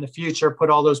sometime in the future,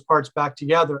 put all those parts back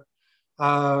together.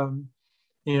 To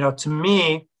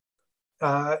me,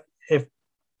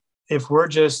 if we're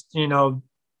just,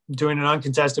 doing an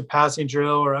uncontested passing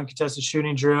drill or uncontested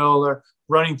shooting drill or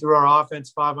running through our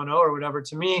offense 5-on-0 or whatever,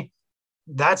 to me,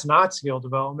 that's not skill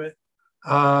development.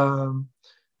 I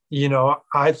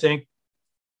think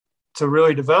to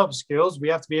really develop skills, we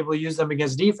have to be able to use them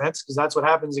against defense because that's what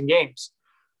happens in games.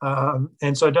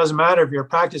 And so it doesn't matter if you're a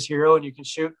practice hero and you can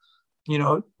shoot,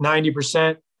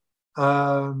 90%,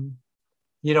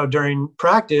 during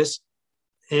practice,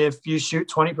 if you shoot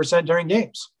 20% during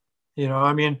games.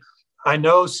 I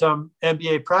know some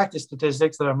NBA practice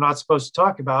statistics that I'm not supposed to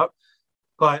talk about,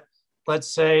 but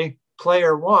let's say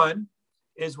player 1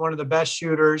 is one of the best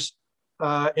shooters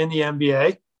in the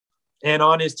NBA, and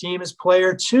on his team is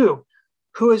player 2,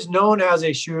 who is known as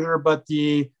a shooter, but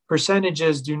the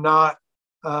percentages do not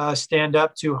stand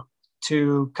up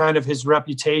to kind of his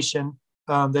reputation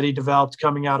that he developed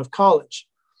coming out of college.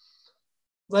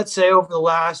 Let's say over the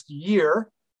last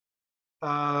year,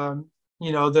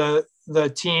 the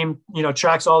team,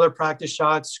 tracks all their practice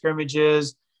shots,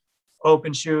 scrimmages,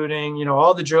 open shooting,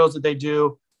 all the drills that they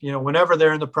do, whenever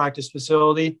they're in the practice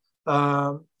facility,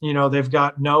 they've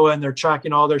got Noah and they're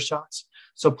tracking all their shots.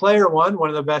 So player 1, one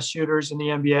of the best shooters in the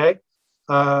NBA,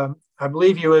 I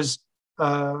believe he was,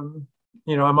 I'm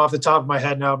off the top of my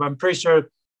head now, but I'm pretty sure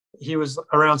he was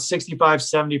around 65,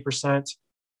 70%.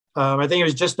 I think it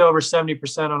was just over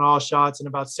 70% on all shots and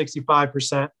about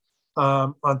 65%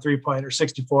 on 3-point or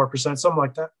 64%, something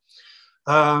like that.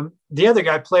 The other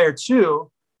guy, player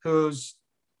 2, who's,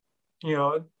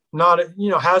 not,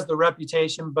 has the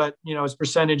reputation, but, his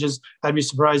percentages, I'd be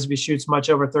surprised if he shoots much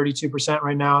over 32%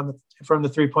 right now from the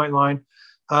 3-point line.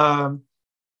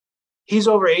 He's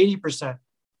over 80%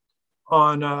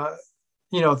 on,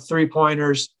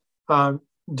 3-pointers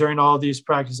during all these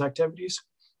practice activities.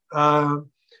 Now,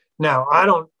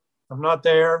 I'm not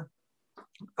there.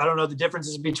 I don't know the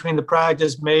differences between the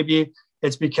practice. Maybe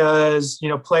it's because,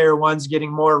 player 1's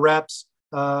getting more reps,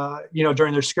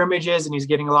 during their scrimmages, and he's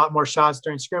getting a lot more shots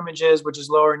during scrimmages, which is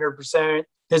lowering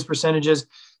his percentages.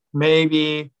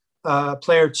 Maybe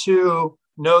player 2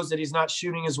 knows that he's not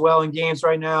shooting as well in games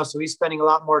right now, so he's spending a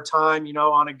lot more time,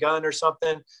 on a gun or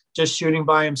something, just shooting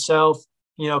by himself,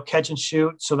 catch and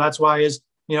shoot. So that's why his,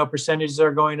 percentages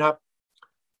are going up.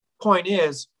 Point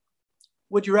is,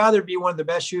 would you rather be one of the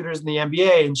best shooters in the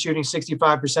NBA and shooting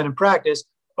 65% in practice,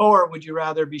 or would you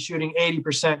rather be shooting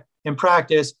 80% in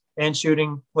practice and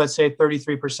shooting, let's say,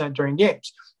 33% during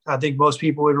games? I think most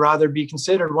people would rather be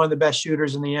considered one of the best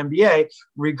shooters in the NBA,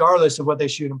 regardless of what they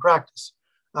shoot in practice.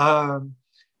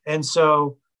 And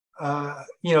so,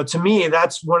 to me,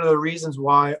 that's one of the reasons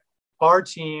why our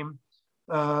team,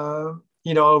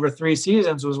 over 3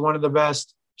 seasons was one of the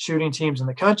best shooting teams in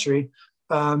the country,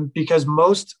 because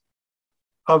most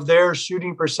of their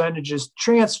shooting percentages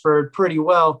transferred pretty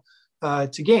well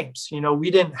to games.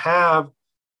 We didn't have,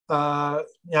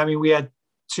 we had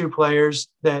 2 players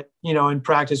that, in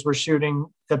practice were shooting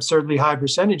absurdly high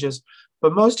percentages,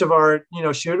 but most of our,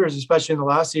 shooters, especially in the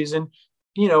last season,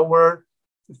 were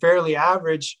fairly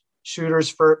average shooters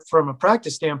from a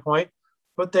practice standpoint,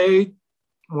 but they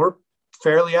were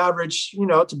fairly average,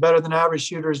 to better than average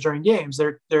shooters during games.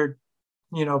 Their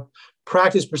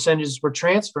practice percentages were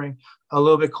transferring a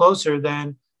little bit closer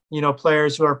than,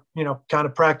 players who are, kind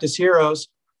of practice heroes,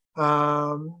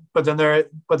 but then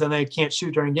they can't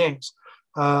shoot during games.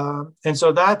 And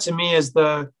so that to me is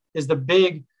the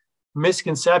big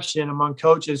misconception among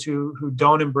coaches who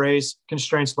don't embrace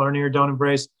constraints learning or don't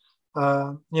embrace,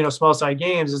 small side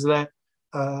games, is that,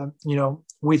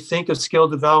 we think of skill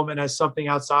development as something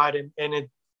outside, and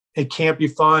it can't be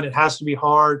fun. It has to be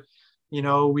hard.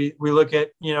 We look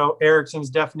at, Erickson's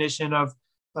definition of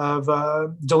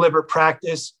deliberate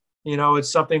practice.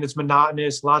 It's something that's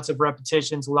monotonous, lots of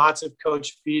repetitions, lots of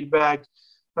coach feedback,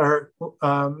 or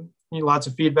lots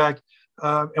of feedback.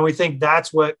 And we think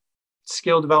that's what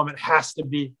skill development has to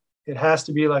be. It has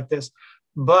to be like this.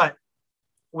 But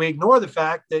we ignore the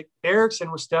fact that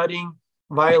Erickson was studying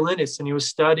violinists and he was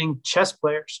studying chess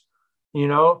players.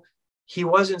 He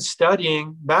wasn't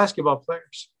studying basketball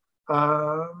players.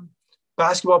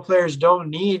 Basketball players don't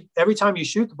need, every time you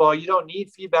shoot the ball, you don't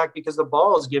need feedback because the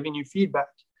ball is giving you feedback.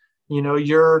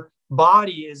 Your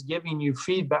body is giving you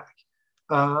feedback,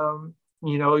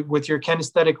 with your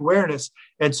kinesthetic awareness.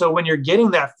 And so when you're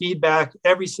getting that feedback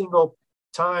every single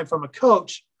time from a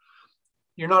coach,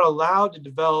 you're not allowed to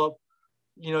develop,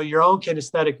 your own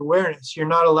kinesthetic awareness. You're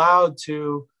not allowed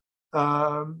to,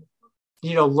 learn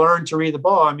to read the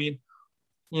ball. I mean,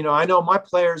 I know my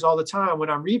players all the time when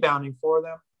I'm rebounding for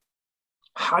them.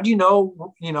 How do you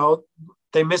know,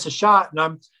 they miss a shot and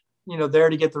I'm, there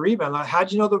to get the rebound? Like, how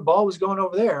do you know the ball was going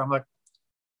over there? I'm like,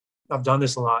 I've done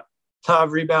this a lot.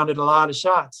 I've rebounded a lot of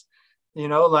shots,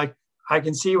 like I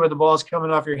can see where the ball is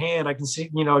coming off your hand. I can see,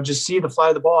 just see the fly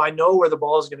of the ball. I know where the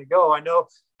ball is going to go. I know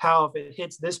how, if it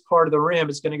hits this part of the rim,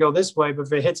 it's going to go this way. But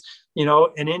if it hits,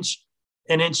 an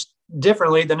inch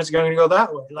differently, then it's going to go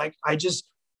that way. Like,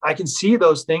 I can see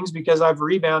those things because I've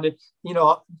rebounded,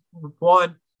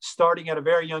 one, starting at a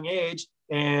very young age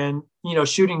and,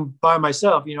 shooting by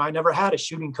myself. I never had a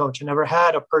shooting coach. I never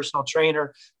had a personal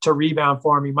trainer to rebound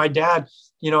for me. My dad,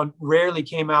 rarely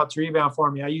came out to rebound for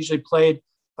me. I usually played,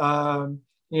 I'd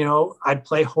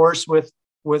play horse with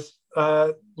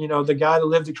the guy that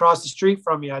lived across the street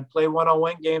from me. I'd play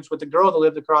one-on-one games with the girl that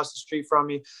lived across the street from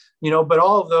me, but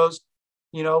all of those,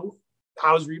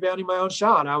 I was rebounding my own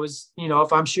shot. I was,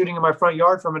 if I'm shooting in my front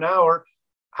yard from an hour,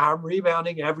 I'm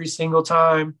rebounding every single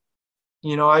time,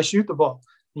 I shoot the ball.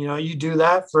 You do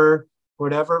that for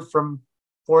whatever, from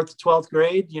 4th to 12th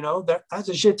grade, that's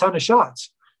a shit ton of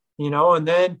shots, and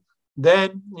then,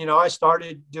 I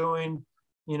started doing,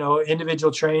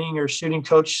 individual training or shooting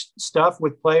coach stuff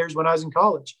with players when I was in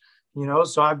college,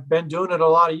 so I've been doing it a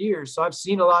lot of years. So I've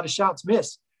seen a lot of shots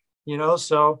miss,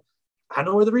 so I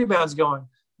know where the rebound's going.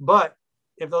 But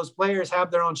if those players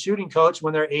have their own shooting coach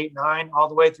when they're 8, 9, all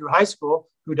the way through high school,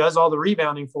 who does all the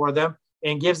rebounding for them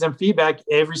and gives them feedback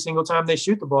every single time they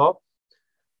shoot the ball,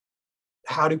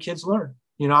 how do kids learn?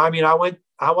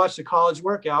 I watched a college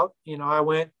workout, I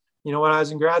went, when I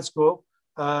was in grad school,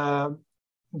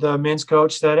 the men's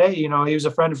coach said, hey, he was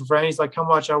a friend of a friend. He's like, come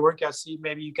watch our workout, see,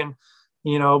 maybe you can,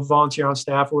 volunteer on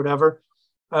staff or whatever.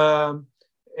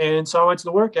 And so I went to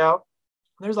the workout.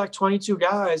 There's like 22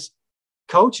 guys,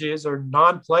 coaches or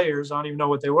non-players, I don't even know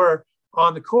what they were,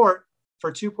 on the court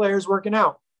for 2 players working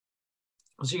out.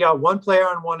 So you got 1 player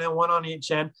on one end, 1 on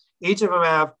each end. Each of them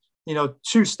have,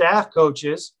 2 staff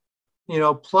coaches,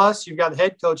 plus you've got the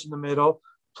head coach in the middle,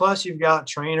 plus you've got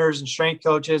trainers and strength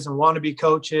coaches and wannabe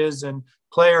coaches and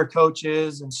player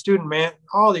coaches and student man,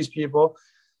 all these people.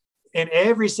 And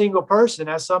every single person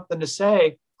has something to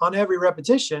say on every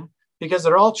repetition because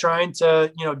they're all trying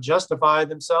to, justify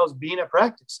themselves being at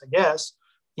practice, I guess,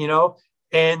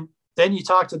 and then you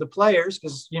talk to the players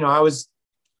because, I was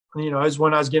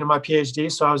when I was getting my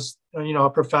PhD. So I was, a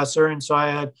professor. And so I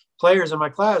had players in my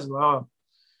class. Oh,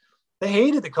 they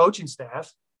hated the coaching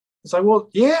staff. It's like, well,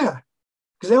 yeah,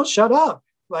 because they don't shut up.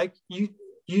 Like you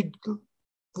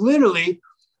literally,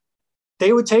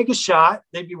 they would take a shot.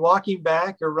 They'd be walking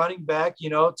back or running back,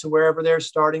 to wherever they're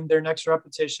starting their next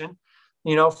repetition.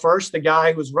 First the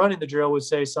guy who was running the drill would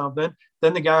say something.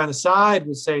 Then the guy on the side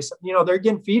would say something. They're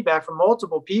getting feedback from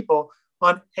multiple people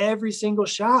on every single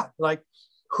shot. Like,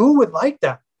 who would like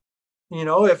that?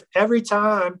 If every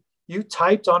time you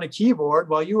typed on a keyboard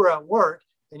while you were at work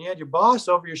and you had your boss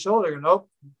over your shoulder, nope,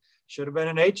 should have been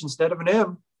an H instead of an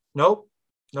M. Nope,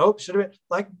 should have been.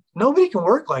 Like, nobody can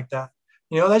work like that.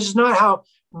 That's just not how.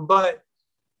 But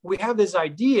we have this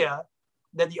idea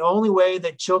that the only way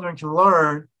that children can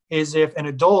learn is if an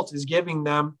adult is giving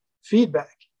them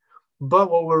feedback.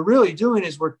 But what we're really doing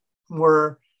is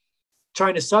we're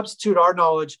trying to substitute our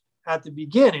knowledge at the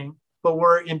beginning, but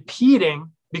we're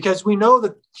impeding because we know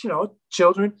that,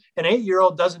 children, an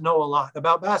 8-year-old doesn't know a lot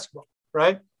about basketball,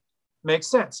 right? Makes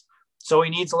sense. So he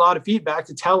needs a lot of feedback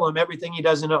to tell him everything he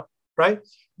doesn't know, right?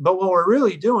 But what we're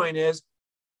really doing is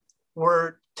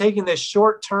we're taking this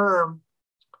short-term,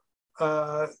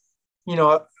 or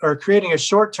creating a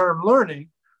short-term learning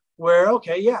where,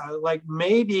 okay, yeah, like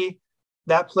maybe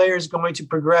that player is going to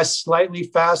progress slightly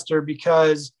faster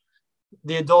because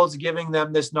the adults giving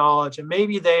them this knowledge, and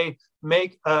maybe they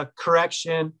make a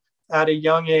correction at a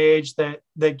young age that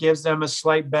gives them a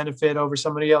slight benefit over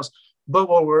somebody else. But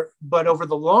over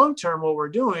the long term, what we're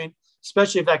doing,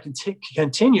 especially if that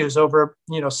continues over,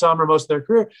 some or most of their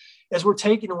career, is we're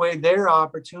taking away their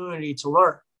opportunity to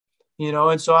learn,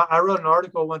 And so I wrote an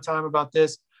article one time about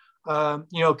this, kind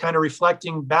of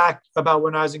reflecting back about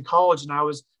when I was in college, and I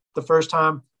was the first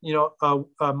time,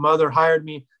 a mother hired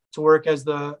me to work as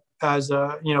kind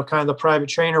of the private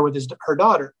trainer with her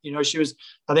daughter. She was,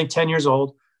 I think, 10 years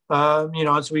old.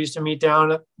 And so we used to meet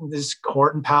down at this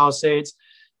court in Palisades,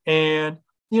 and,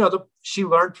 she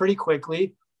learned pretty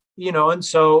quickly, and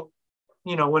so,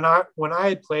 when I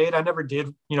had played, I never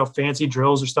did, fancy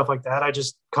drills or stuff like that. I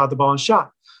just caught the ball and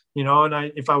shot,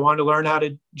 and if I wanted to learn how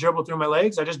to dribble through my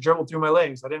legs, I just dribbled through my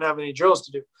legs. I didn't have any drills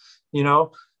to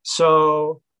do,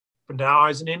 so but now I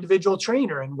was an individual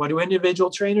trainer, and what do individual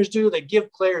trainers do? They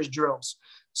give players drills.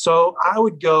 So I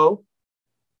would go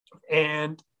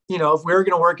and, if we were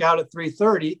going to work out at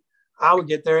 3:30, I would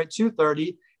get there at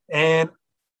 2:30, and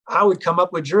I would come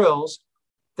up with drills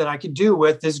that I could do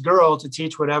with this girl to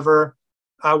teach whatever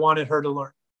I wanted her to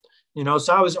learn.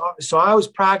 So I was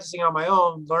practicing on my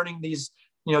own, learning these,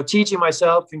 teaching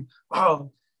myself, and,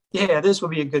 oh yeah, this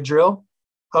would be a good drill.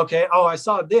 Okay. Oh, I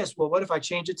saw this. Well, what if I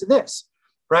change it to this?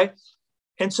 Right.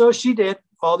 And so she did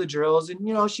all the drills,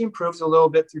 and, she improved a little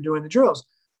bit through doing the drills.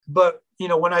 But,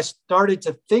 when I started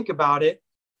to think about it,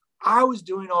 I was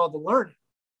doing all the learning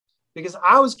because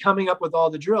I was coming up with all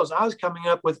the drills. I was coming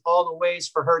up with all the ways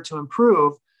for her to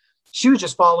improve. She was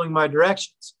just following my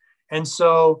directions. And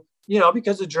so,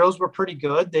 because the drills were pretty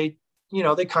good, they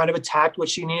kind of attacked what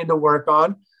she needed to work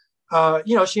on.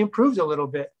 She improved a little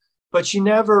bit, but she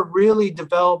never really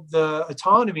developed the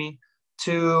autonomy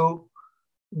to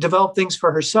develop things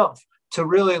for herself, to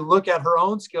really look at her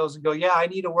own skills and go, yeah, I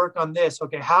need to work on this.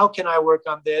 Okay, how can I work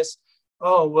on this?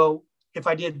 Oh, well, if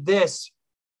I did this,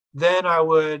 then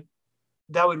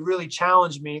that would really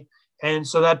challenge me. And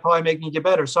so that'd probably make me get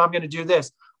better. So I'm going to do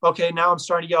this. Okay, now I'm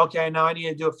starting to get, okay, now I need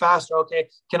to do it faster. Okay,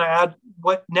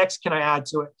 what next can I add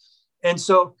to it? And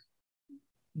so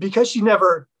because she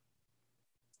never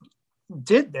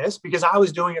did this, because I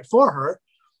was doing it for her,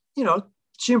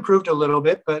 she improved a little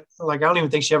bit, but I don't even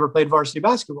think she ever played varsity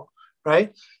basketball.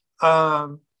 Right.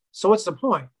 So what's the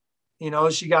point?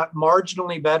 She got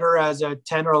marginally better as a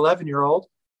 10 or 11-year-old,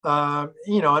 and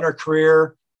her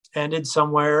career ended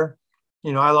somewhere.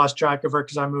 I lost track of her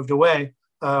because I moved away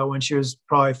when she was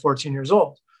probably 14 years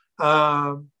old.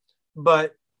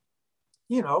 But,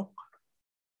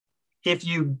 if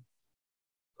you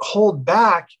hold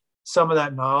back some of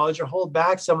that knowledge or hold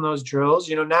back some of those drills,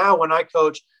 now when I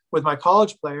coach with my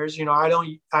college players,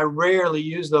 I rarely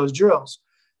use those drills.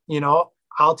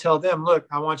 I'll tell them, look,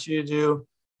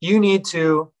 you need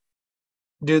to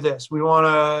do this. We want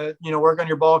to, work on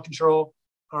your ball control.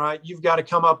 All right. You've got to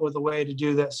come up with a way to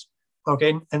do this.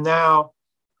 Okay. And now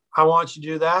I want you to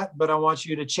do that, but I want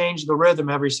you to change the rhythm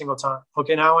every single time.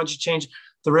 Okay. Now I want you to change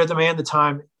the rhythm and the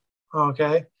timing.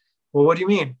 Okay. Well, what do you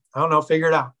mean? I don't know. Figure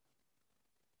it out.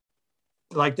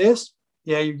 Like this?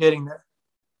 Yeah, you're getting there.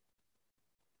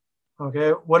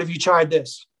 Okay. What have you tried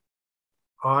this?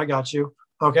 Oh, I got you.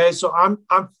 Okay. So I'm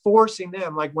forcing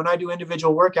them, like when I do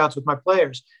individual workouts with my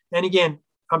players. And again,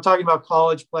 I'm talking about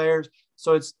college players.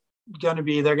 So it's they're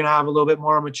going to have a little bit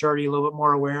more maturity, a little bit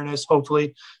more awareness,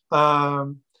 hopefully.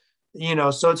 So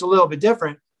it's a little bit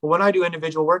different. But when I do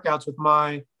individual workouts with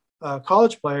my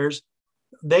college players,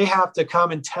 they have to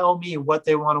come and tell me what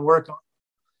they want to work on.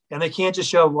 And they can't just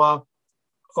show, well,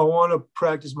 I want to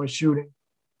practice my shooting.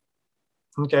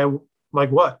 Okay. Like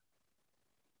what?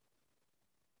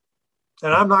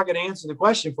 And I'm not going to answer the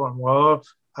question for them. Well,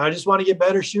 I just want to get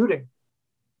better shooting.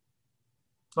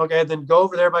 Okay, then go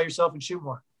over there by yourself and shoot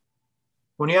more.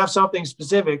 When you have something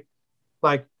specific,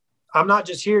 like I'm not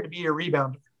just here to be your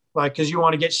rebounder, like because you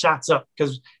want to get shots up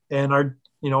and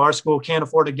our school can't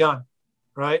afford a gun,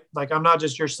 right? Like I'm not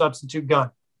just your substitute gun.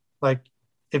 Like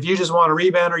if you just want a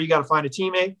rebounder, you got to find a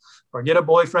teammate or get a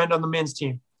boyfriend on the men's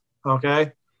team.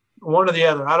 Okay, one or the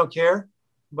other. I don't care,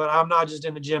 but I'm not just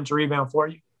in the gym to rebound for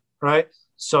you. Right.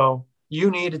 So you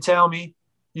need to tell me,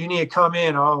 you need to come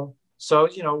in. Oh, so,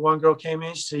 one girl came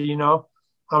in, she said,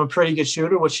 I'm a pretty good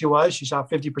shooter, which she was. She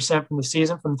shot 50% from the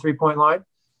season from the 3-point line.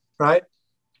 Right.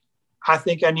 I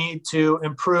think I need to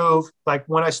improve. Like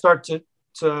when I start to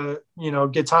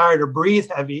get tired or breathe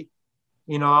heavy,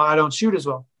 I don't shoot as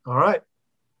well. All right.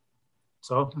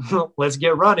 So let's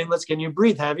get running. Let's get you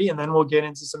breathe heavy. And then we'll get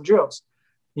into some drills,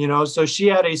 so she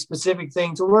had a specific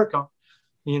thing to work on,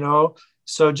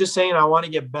 So just saying I want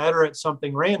to get better at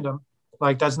something random,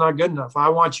 Like, that's not good enough. I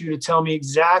want you to tell me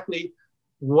exactly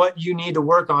what you need to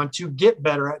work on to get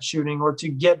better at shooting or to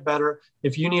get better.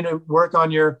 If you need to work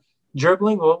on your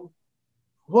dribbling, well,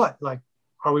 what? Like,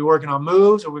 are we working on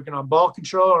moves? Are we working on ball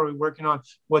control? Are we working on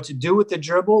what to do with the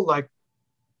dribble? Like,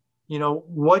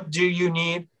 what do you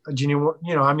need?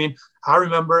 I mean, I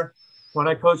remember when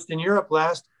I coached in Europe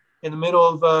last, in the middle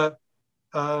of,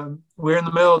 we were in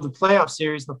the middle of the playoff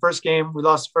series. The first game, we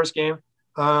lost the first game.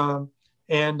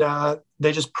 And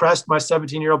they just pressed my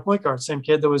 17-year-old point guard, same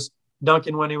kid that was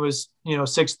dunking when he was,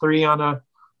 6'3"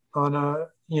 on a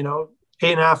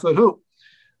 8.5-foot hoop.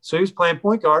 So he was playing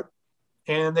point guard,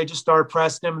 and they just started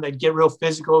pressing him, and they'd get real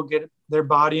physical, get their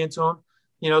body into him.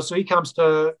 So he comes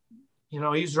to, he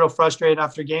was real frustrated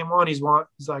after game one. He's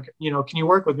like, can you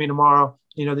work with me tomorrow?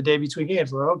 The day between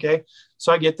games. Well, okay.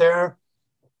 So I get there,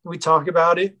 we talk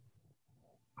about it.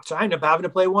 So I end up having to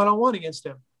play one-on-one against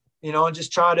him, and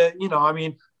just try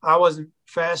to, I wasn't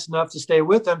fast enough to stay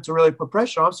with him to really put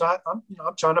pressure on him. So I'm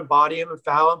trying to body him and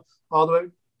foul him all the way,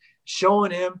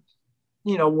 showing him,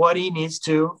 what he needs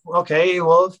to. Okay,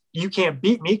 well, if you can't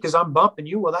beat me because I'm bumping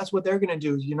you, well, that's what they're going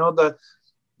to do.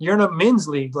 You're in a men's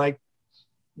league. Like,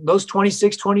 those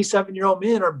 26, 27-year-old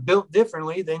men are built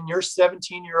differently than your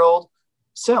 17-year-old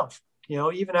self,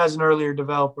 even as an earlier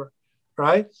developer,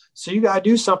 right? So you got to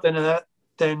do something in that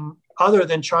then other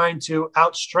than trying to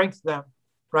outstrength them,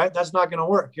 right? That's not going to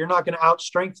work. You're not going to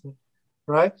outstrength me,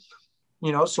 right?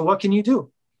 So what can you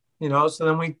do? So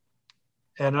then we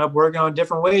ended up working on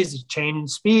different ways of changing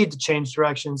speed to change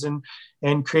directions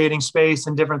and creating space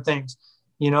and different things,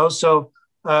 so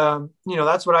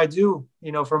that's what I do,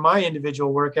 for my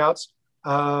individual workouts,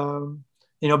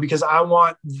 because I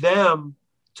want them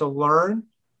to learn.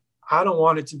 I don't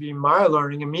want it to be my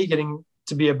learning and me getting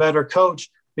to be a better coach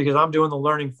because I'm doing the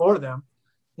learning for them.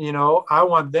 I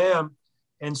want them.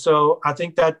 And so I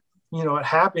think that, it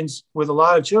happens with a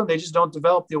lot of children. They just don't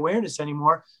develop the awareness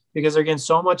anymore because they're getting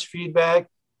so much feedback.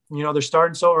 They're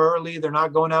starting so early. They're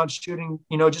not going out shooting,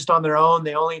 just on their own.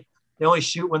 They only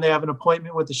shoot when they have an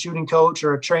appointment with a shooting coach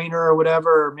or a trainer or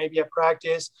whatever, or maybe at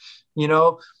practice.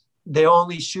 They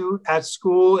only shoot at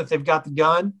school if they've got the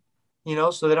gun,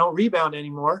 so they don't rebound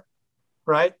anymore.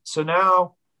 Right. So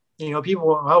now,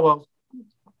 people, oh, well,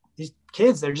 these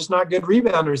kids, they're just not good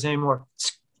rebounders anymore.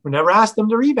 We never asked them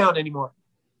to rebound anymore.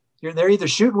 They're either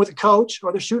shooting with a coach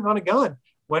or they're shooting on a gun.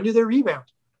 When do they rebound?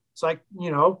 It's like,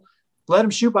 let them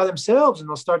shoot by themselves and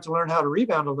they'll start to learn how to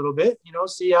rebound a little bit,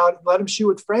 let them shoot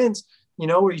with friends,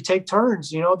 where you take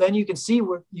turns, then you can see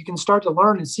where you can start to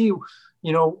learn and see,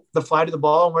 the flight of the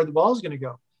ball and where the ball is going to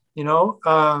go.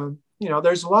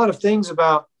 There's a lot of things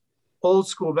about old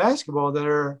school basketball that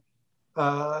are,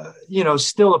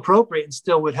 still appropriate and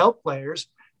still would help players.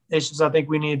 It's just, I think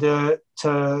we need to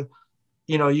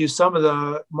use some of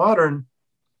the modern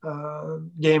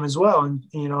game as well. And,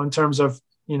 in terms of,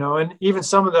 and even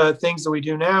some of the things that we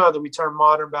do now that we term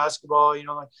modern basketball,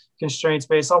 like constraint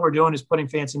space, all we're doing is putting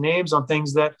fancy names on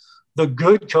things that the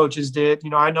good coaches did.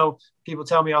 I know people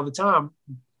tell me all the time,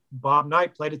 Bob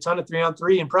Knight played a ton of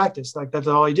 3-on-3 in practice. Like, that's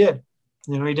all he did.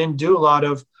 He didn't do a lot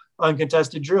of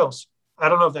uncontested drills. I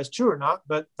don't know if that's true or not,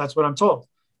 but that's what I'm told,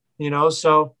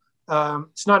 so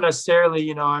it's not necessarily,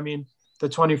 the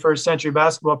 21st century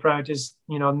basketball practice,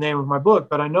 the name of my book,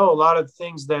 but I know a lot of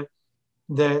things that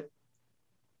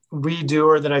we do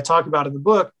or that I talk about in the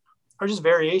book are just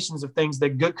variations of things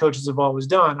that good coaches have always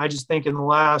done. I just think in the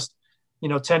last,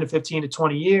 10 to 15 to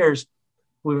 20 years,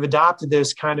 we've adopted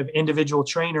this kind of individual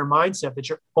trainer mindset that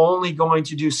you're only going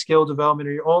to do skill development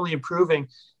or you're only improving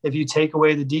if you take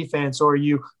away the defense or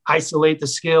you isolate the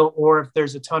skill or if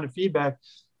there's a ton of feedback.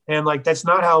 And like, that's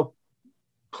not how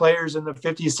players in the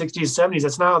 50s, 60s, 70s,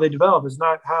 that's not how they develop. It's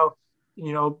not how,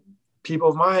 people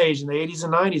of my age in the 80s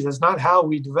and 90s, that's not how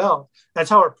we develop. That's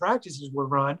how our practices were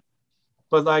run.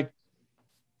 But like,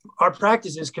 our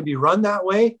practices can be run that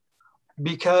way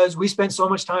because we spend so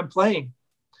much time playing.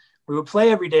 We would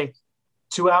play every day,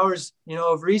 2 hours,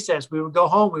 of recess. We would go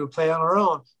home. We would play on our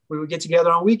own. We would get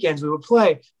together on weekends. We would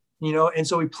play, and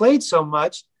so we played so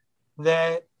much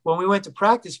that when we went to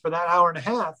practice for that hour and a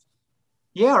half,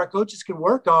 yeah, our coaches could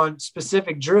work on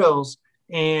specific drills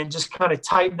and just kind of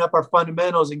tighten up our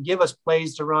fundamentals and give us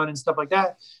plays to run and stuff like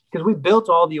that. Because we built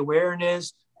all the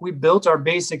awareness. We built our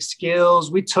basic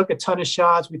skills. We took a ton of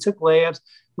shots. We took layups.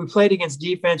 We played against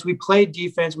defense. We played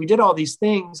defense. We did all these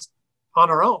things on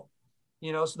our own.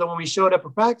 So that when we showed up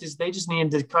for practice, they just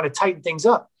needed to kind of tighten things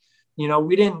up.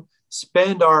 We didn't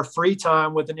spend our free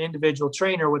time with an individual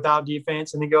trainer without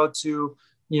defense and then go to,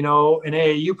 an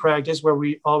AAU practice where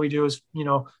all we do is,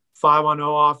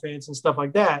 5-on-0 offense and stuff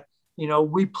like that.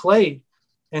 We played.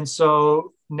 And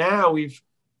so now we've,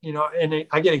 and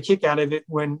I get a kick out of it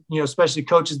when, especially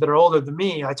coaches that are older than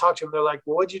me, I talk to them, they're like,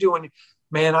 well, what'd you do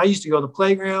man, I used to go to the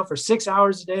playground for 6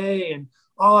 hours a day and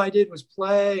all I did was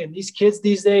play. And these kids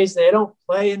these days, they don't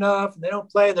play enough and they don't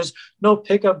play. There's no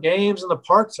pickup games and the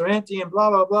parks are empty and blah,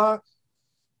 blah, blah.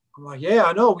 I'm like, yeah,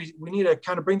 I know. We need to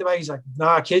kind of bring them back. He's like,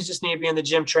 nah, kids just need to be in the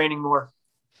gym training more.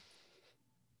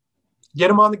 Get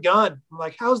them on the gun. I'm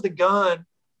like, how's the gun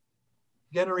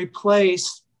going to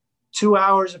replace 2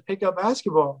 hours of pickup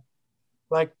basketball?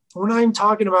 Like, we're not even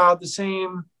talking about the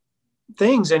same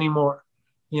things anymore,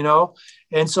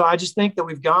 And so I just think that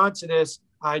we've gone to this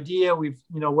idea. We've,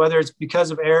 whether it's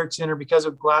because of Erickson or because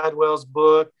of Gladwell's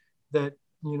book that,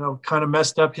 kind of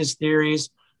messed up his theories,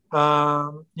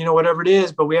 whatever it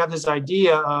is, but we have this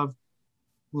idea of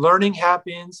learning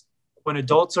happens when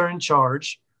adults are in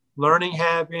charge. Learning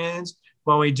happens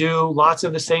when we do lots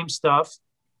of the same stuff.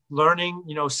 Learning,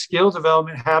 skill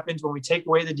development happens when we take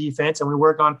away the defense and we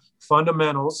work on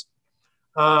fundamentals.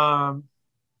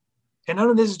 And none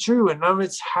of this is true. And none of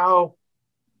it's how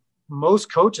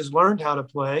most coaches learned how to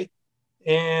play.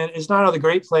 And it's not how the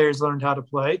great players learned how to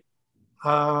play.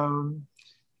 And,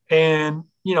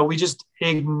 we just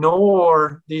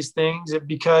ignore these things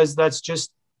because that's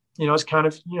just, it's kind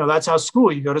of, that's how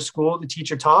school, you go to school, the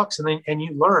teacher talks and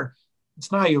you learn.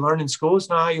 It's not how you learn in school. It's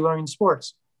not how you learn in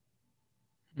sports.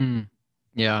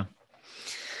 Yeah.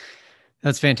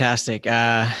 That's fantastic.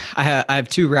 I have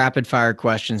 2 rapid fire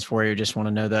questions for you. Just want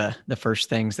to know the first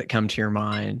things that come to your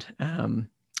mind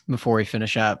before we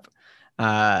finish up.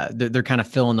 They're kind of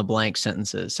fill in the blank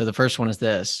sentences. So the first one is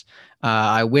this: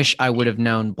 I wish I would have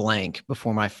known blank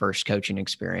before my first coaching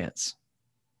experience.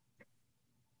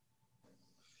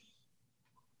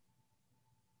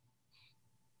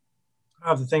 I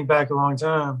have to think back a long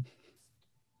time.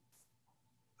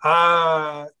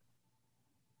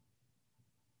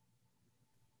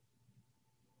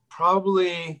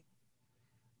 Probably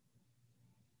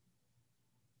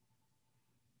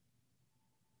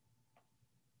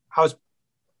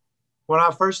when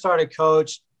I first started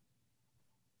coach,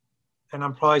 and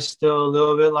I'm probably still a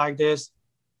little bit like this,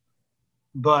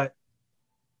 but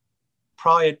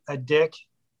probably a dick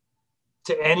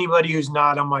to anybody who's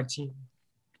not on my team.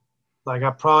 Like,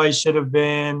 I probably should have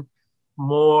been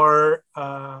more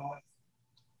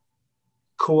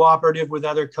cooperative with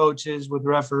other coaches, with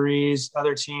referees,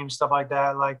 other teams, stuff like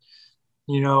that. Like,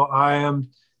 I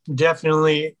am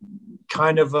definitely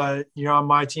kind of you're on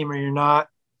my team or you're not,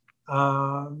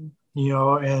 and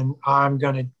I'm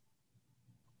going to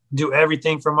do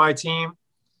everything for my team,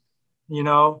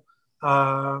 and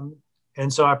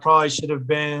so I probably should have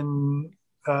been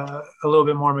a little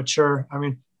bit more mature. I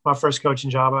mean, my first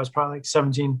coaching job, I was probably like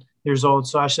 17 years old.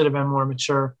 So I should have been more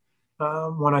mature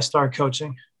when I started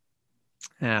coaching.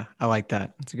 Yeah, I like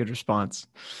that. That's a good response.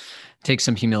 Takes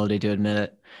some humility to admit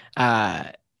it.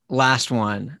 Last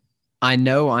one. I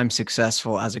know I'm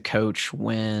successful as a coach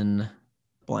when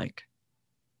blank.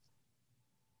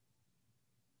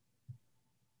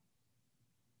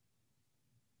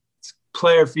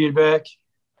 Player feedback.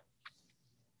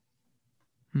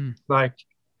 Like,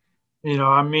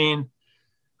 I mean,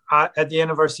 at the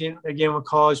end of our season, again, with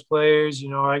college players,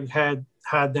 I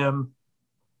had them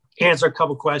answer a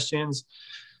couple questions.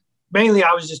 Mainly,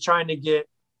 I was just trying to get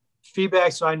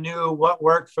feedback so I knew what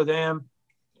worked for them.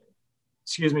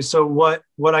 So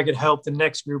what I could help the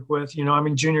next group with.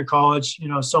 Junior college,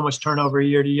 so much turnover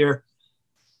year to year.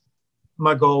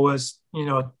 My goal was,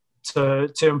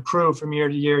 to improve from year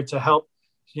to year to help,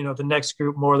 the next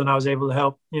group more than I was able to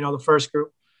help, the first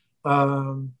group.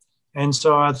 And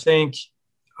so I think,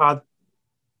 I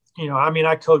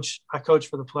coach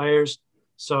for the players.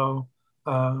 So,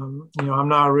 I'm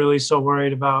not really so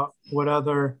worried about what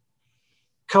other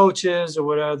coaches or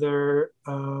what other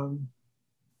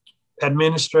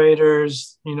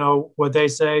administrators, what they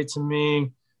say to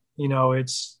me.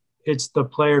 It's the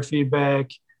player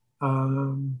feedback,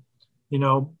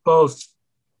 both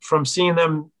from seeing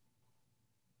them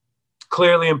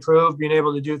clearly improve, being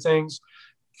able to do things,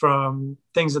 from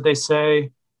things that they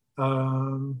say,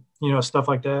 stuff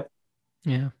like that.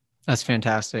 Yeah, that's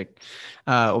fantastic.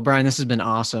 Well, Brian, this has been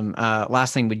awesome.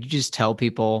 Last thing, would you just tell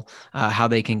people how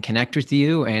they can connect with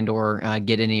you and or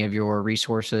get any of your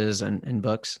resources and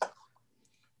books?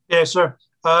 Yeah, sure.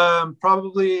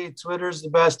 Probably Twitter is the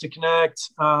best to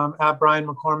connect, at Brian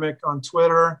McCormick on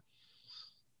Twitter.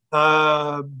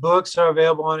 Books are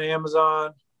available on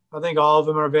Amazon. I think all of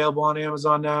them are available on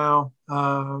Amazon now.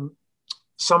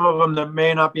 Some of them that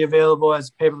may not be available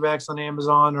as paperbacks on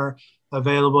Amazon are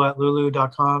available at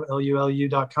lulu.com,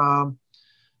 LULU.com,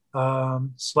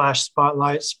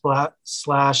 /spotlight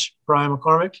 / Brian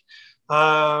McCormick.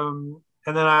 And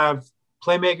then I have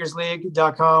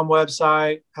playmakersleague.com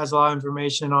website, has a lot of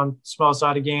information on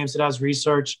small-sided games. It has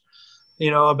research,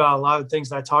 about a lot of things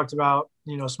that I talked about,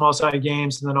 small-sided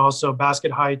games, and then also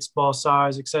basket heights, ball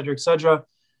size, et cetera, et cetera.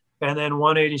 And then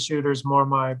 180 Shooters, more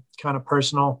my kind of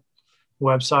personal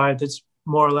website that's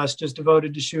more or less just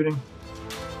devoted to shooting.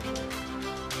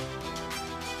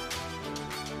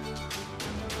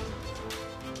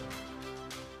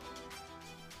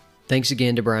 Thanks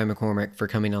again to Brian McCormick for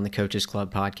coming on the Coaches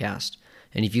Club podcast.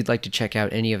 And if you'd like to check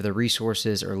out any of the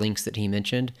resources or links that he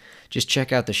mentioned, just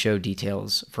check out the show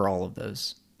details for all of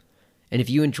those. And if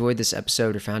you enjoyed this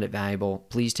episode or found it valuable,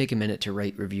 please take a minute to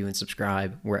rate, review, and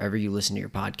subscribe wherever you listen to your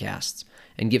podcasts.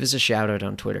 And give us a shout out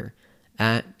on Twitter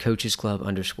at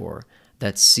CoachesClub_.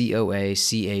 That's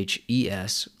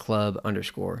COACHES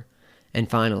Club_. And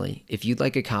finally, if you'd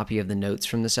like a copy of the notes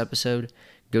from this episode,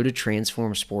 go to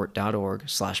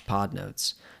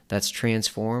transformsport.org/podnotes. That's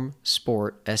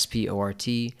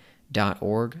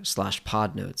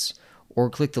transformsport.org/podnotes. Or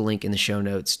click the link in the show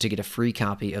notes to get a free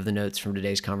copy of the notes from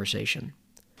today's conversation.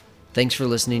 Thanks for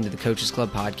listening to the Coaches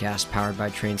Club podcast powered by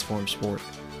Transform Sport,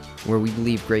 where we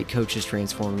believe great coaches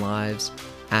transform lives,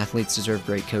 athletes deserve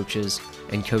great coaches,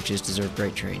 and coaches deserve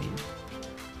great training.